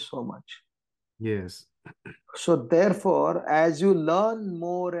money so much. Yes. So therefore, as you learn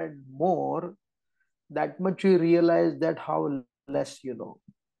more and more, that much you realize that how less you know.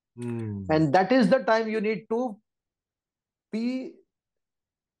 Hmm. And that is the time you need to be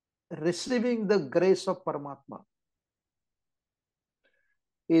receiving the grace of Paramatma.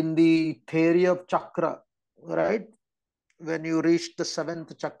 In the theory of chakra, right? When you reach the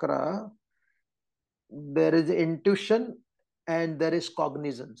 7th chakra, there is intuition and there is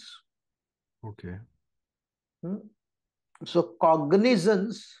cognizance. Okay. Hmm? So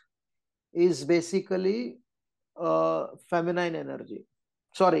cognizance is basically feminine energy.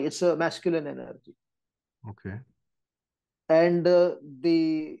 Sorry, it's a masculine energy. Okay. And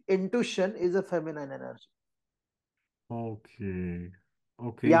the intuition is a feminine energy, Okay.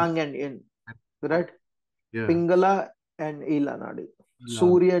 Okay. yang and yin, Oh, right? yeah. Pingala and Ila Nadi, Lana.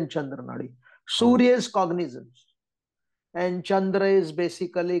 Surya and Chandra Nadi. Oh, Surya is cognizance, and Chandra is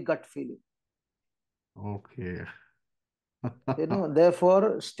basically gut feeling. okay.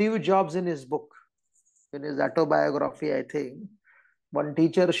 Therefore, Steve Jobs in his book, in his autobiography, I think, one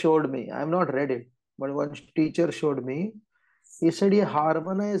teacher showed me, I've not read it, but one teacher showed me, he said he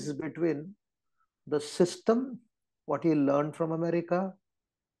harmonized between the system, what he learned from America,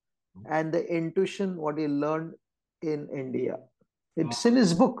 and the intuition, what he learned in India. It's in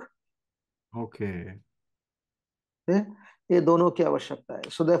his book. Okay. eh? ये दोनों की आवश्यकता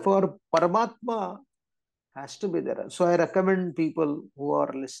है. So therefore, Paramatma has to be there. So I recommend people who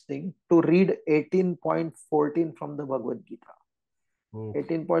are listening to read 18.14 from the Bhagavad Gita. Okay.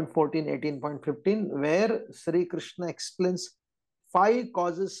 18.14, 18.15, where Sri Krishna explains 5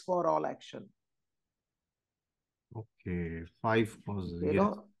 causes for all action. Okay. Five causes. You Yes.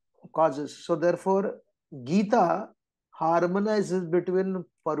 know, causes. So therefore, Gita harmonizes between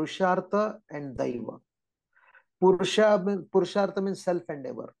Purushartha and Daiva. Purushartha means self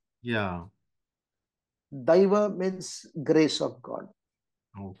endeavor. Yeah. Daiva means grace of God.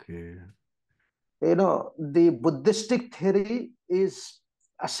 Okay. The Buddhistic theory is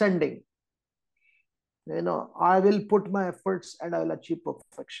ascending. I will put my efforts and I will achieve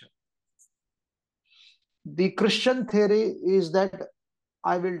perfection. The Christian theory is that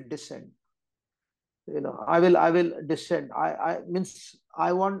I will descend. I will descend. I means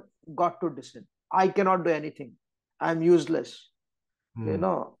I want God to descend. I cannot do anything. I'm useless. Hmm.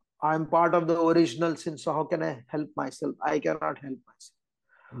 I'm part of the original sin, so how can I help myself? I cannot help myself.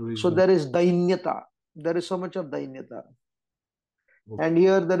 So Original. there is dainyata. There is so much of dainyata. Okay. And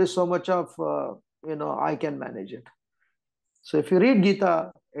here there is so much of I can manage it. So if you read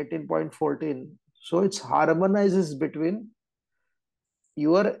Gita 18.14, so it harmonizes between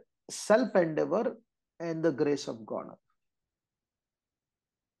your self endeavor and the grace of God.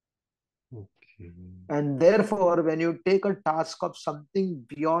 Okay. And therefore, when you take a task of something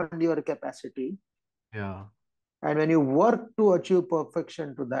beyond your capacity, Yeah. and when you work to achieve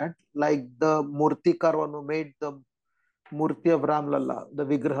perfection to that, like the Murtikar one who made the Murti of Ram Lalla, the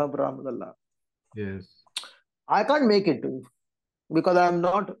Vigraha of Ram Lalla, Yes. I can't make it because I'm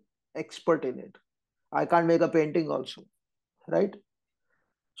not expert in it. I can't make a painting also, right?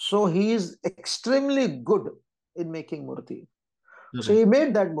 So he is extremely good in making murti. So he Correct.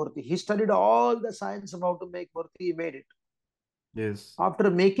 made that murti. He studied all the science of how to make murti. He made it. Yes. After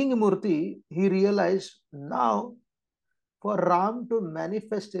making a murti, he realized now for Ram to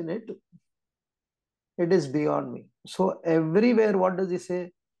manifest in it, it is beyond me. So everywhere, what does he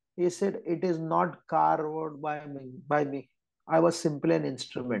say? He said, it is not carved by me. By me. I was simply an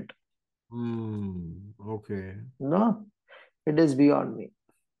instrument. Hmm. Okay. No, it is beyond me.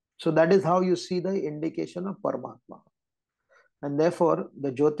 So that is how you see the indication of Paramatma. And therefore,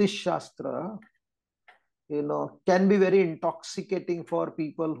 the Jyotish Shastra, can be very intoxicating for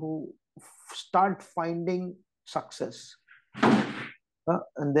people who start finding success.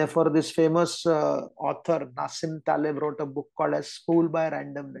 And therefore, this famous author, Nassim Taleb, wrote a book called as School by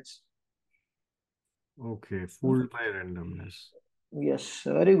Randomness. Okay. Uh, Fooled by randomness. Yes,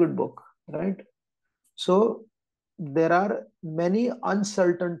 a very good book, right? So, there are many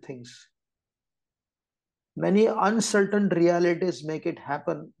uncertain things. Many uncertain realities make it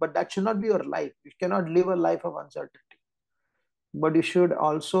happen, but that should not be your life. You cannot live a life of uncertainty. But you should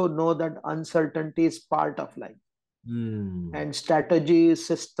also know that uncertainty is part of life. Hmm. And strategy,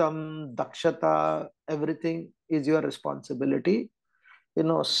 system, dakshata, everything is your responsibility.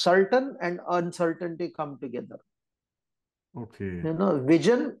 Certain and uncertainty come together. Okay.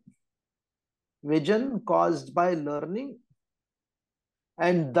 Vision caused by learning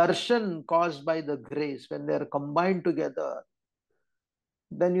and darshan caused by the grace, when they are combined together,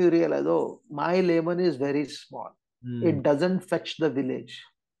 then you realize, oh, my lemon is very small. Hmm. It doesn't fetch the village.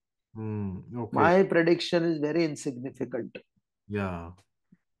 Hmm. Okay. My prediction is very insignificant. Yeah.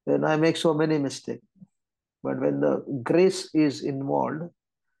 Then I make so many mistakes. But when the grace is involved,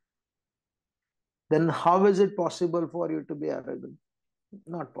 then how is it possible for you to be arrogant?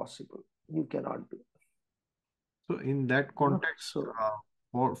 Not possible. You cannot be. So in that You know? context, So,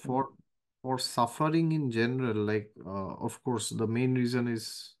 for mm, for for suffering in general, like of course, the main reason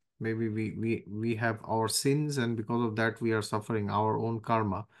is maybe we have our sins, and because of that we are suffering our own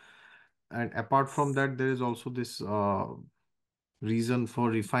karma. And apart from that, there is also this reason for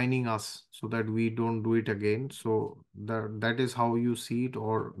refining us so that we don't do it again. So that is how you see it,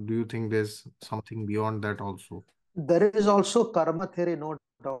 or do you think there's something beyond that also? there is also karma theory, no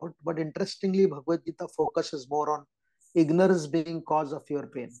doubt. But interestingly, Bhagavad Gita focuses more on ignorance being cause of your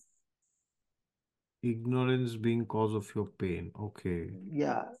pain. Ignorance being cause of your pain. Okay.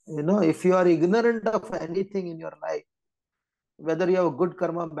 Yeah. If you are ignorant of anything in your life, whether you have good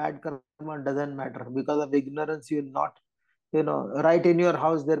karma, bad karma, doesn't matter. Because of ignorance, you will not Right in your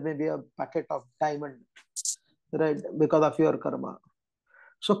house, there may be a packet of diamond, right? Because of your karma.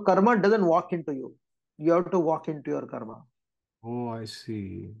 So karma doesn't walk into you. You have to walk into your karma, Oh, I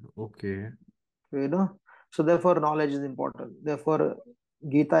see. Okay. you know. So therefore, knowledge is important. Therefore,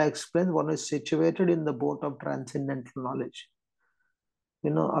 Gita explains one is situated in the boat of transcendental knowledge.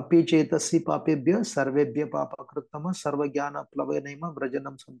 Api chetasi papebhya sarvebhya papakritama sarva jnana plavanema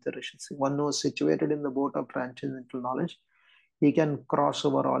vrajanam santirishasi. One who is situated in the boat of transcendental knowledge, he can cross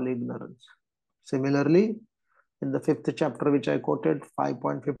over all ignorance. Similarly, in the fifth chapter, which I quoted,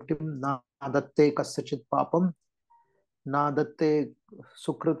 5.15, na datte kasachit papam, na datte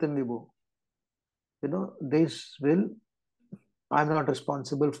sukritim vibhu. This will, I'm not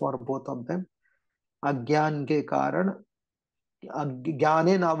responsible for both of them. Agyan ke karan,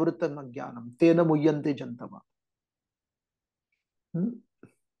 ज्ञाने नावृतम अज्ञानम तेन मुह्यन्ते जन्तम. You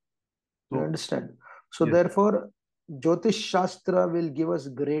So, understand? So yes. therefore, Jyotish Shastra will give us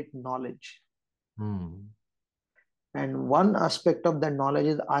great knowledge. Hmm. And one aspect of that knowledge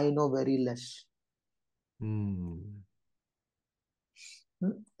is I know very less. Hmm.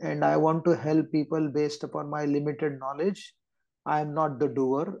 And I want to help people based upon my limited knowledge. I am not the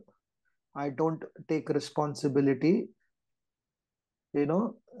doer. I don't take responsibility,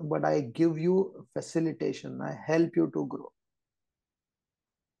 but I give you facilitation. I help you to grow.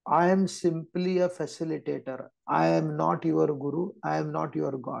 I am simply a facilitator. I am not your guru. I am not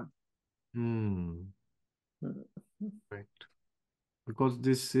your God. Hmm. Hmm. Right. Because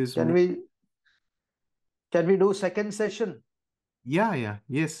this is Can more. we can we do second session? Yeah, yeah.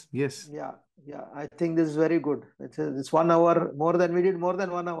 Yes, yes. Yeah, yeah. I think this is very good. It's 1 hour more than we did more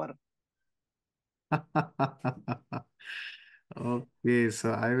than 1 hour. Okay,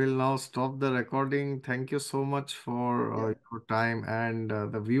 so I will now stop the recording. Thank you so much for Yeah. your time, and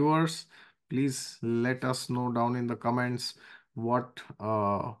the viewers. Please let us know down in the comments what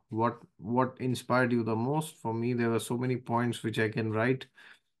inspired you the most. For me, there were so many points which I can write.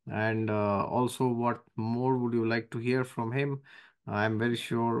 And also, what more would you like to hear from him? I'm very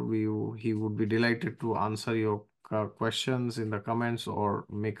sure he would be delighted to answer your questions in the comments or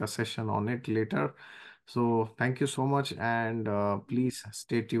make a session on it later. So thank you so much, and please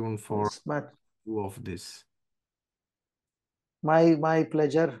stay tuned for It's my two of this. my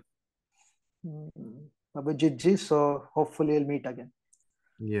pleasure, Abhijit ji. So hopefully we'll meet again.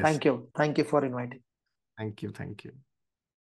 Yes, Thank you. Thank you for inviting. thank you, thank you.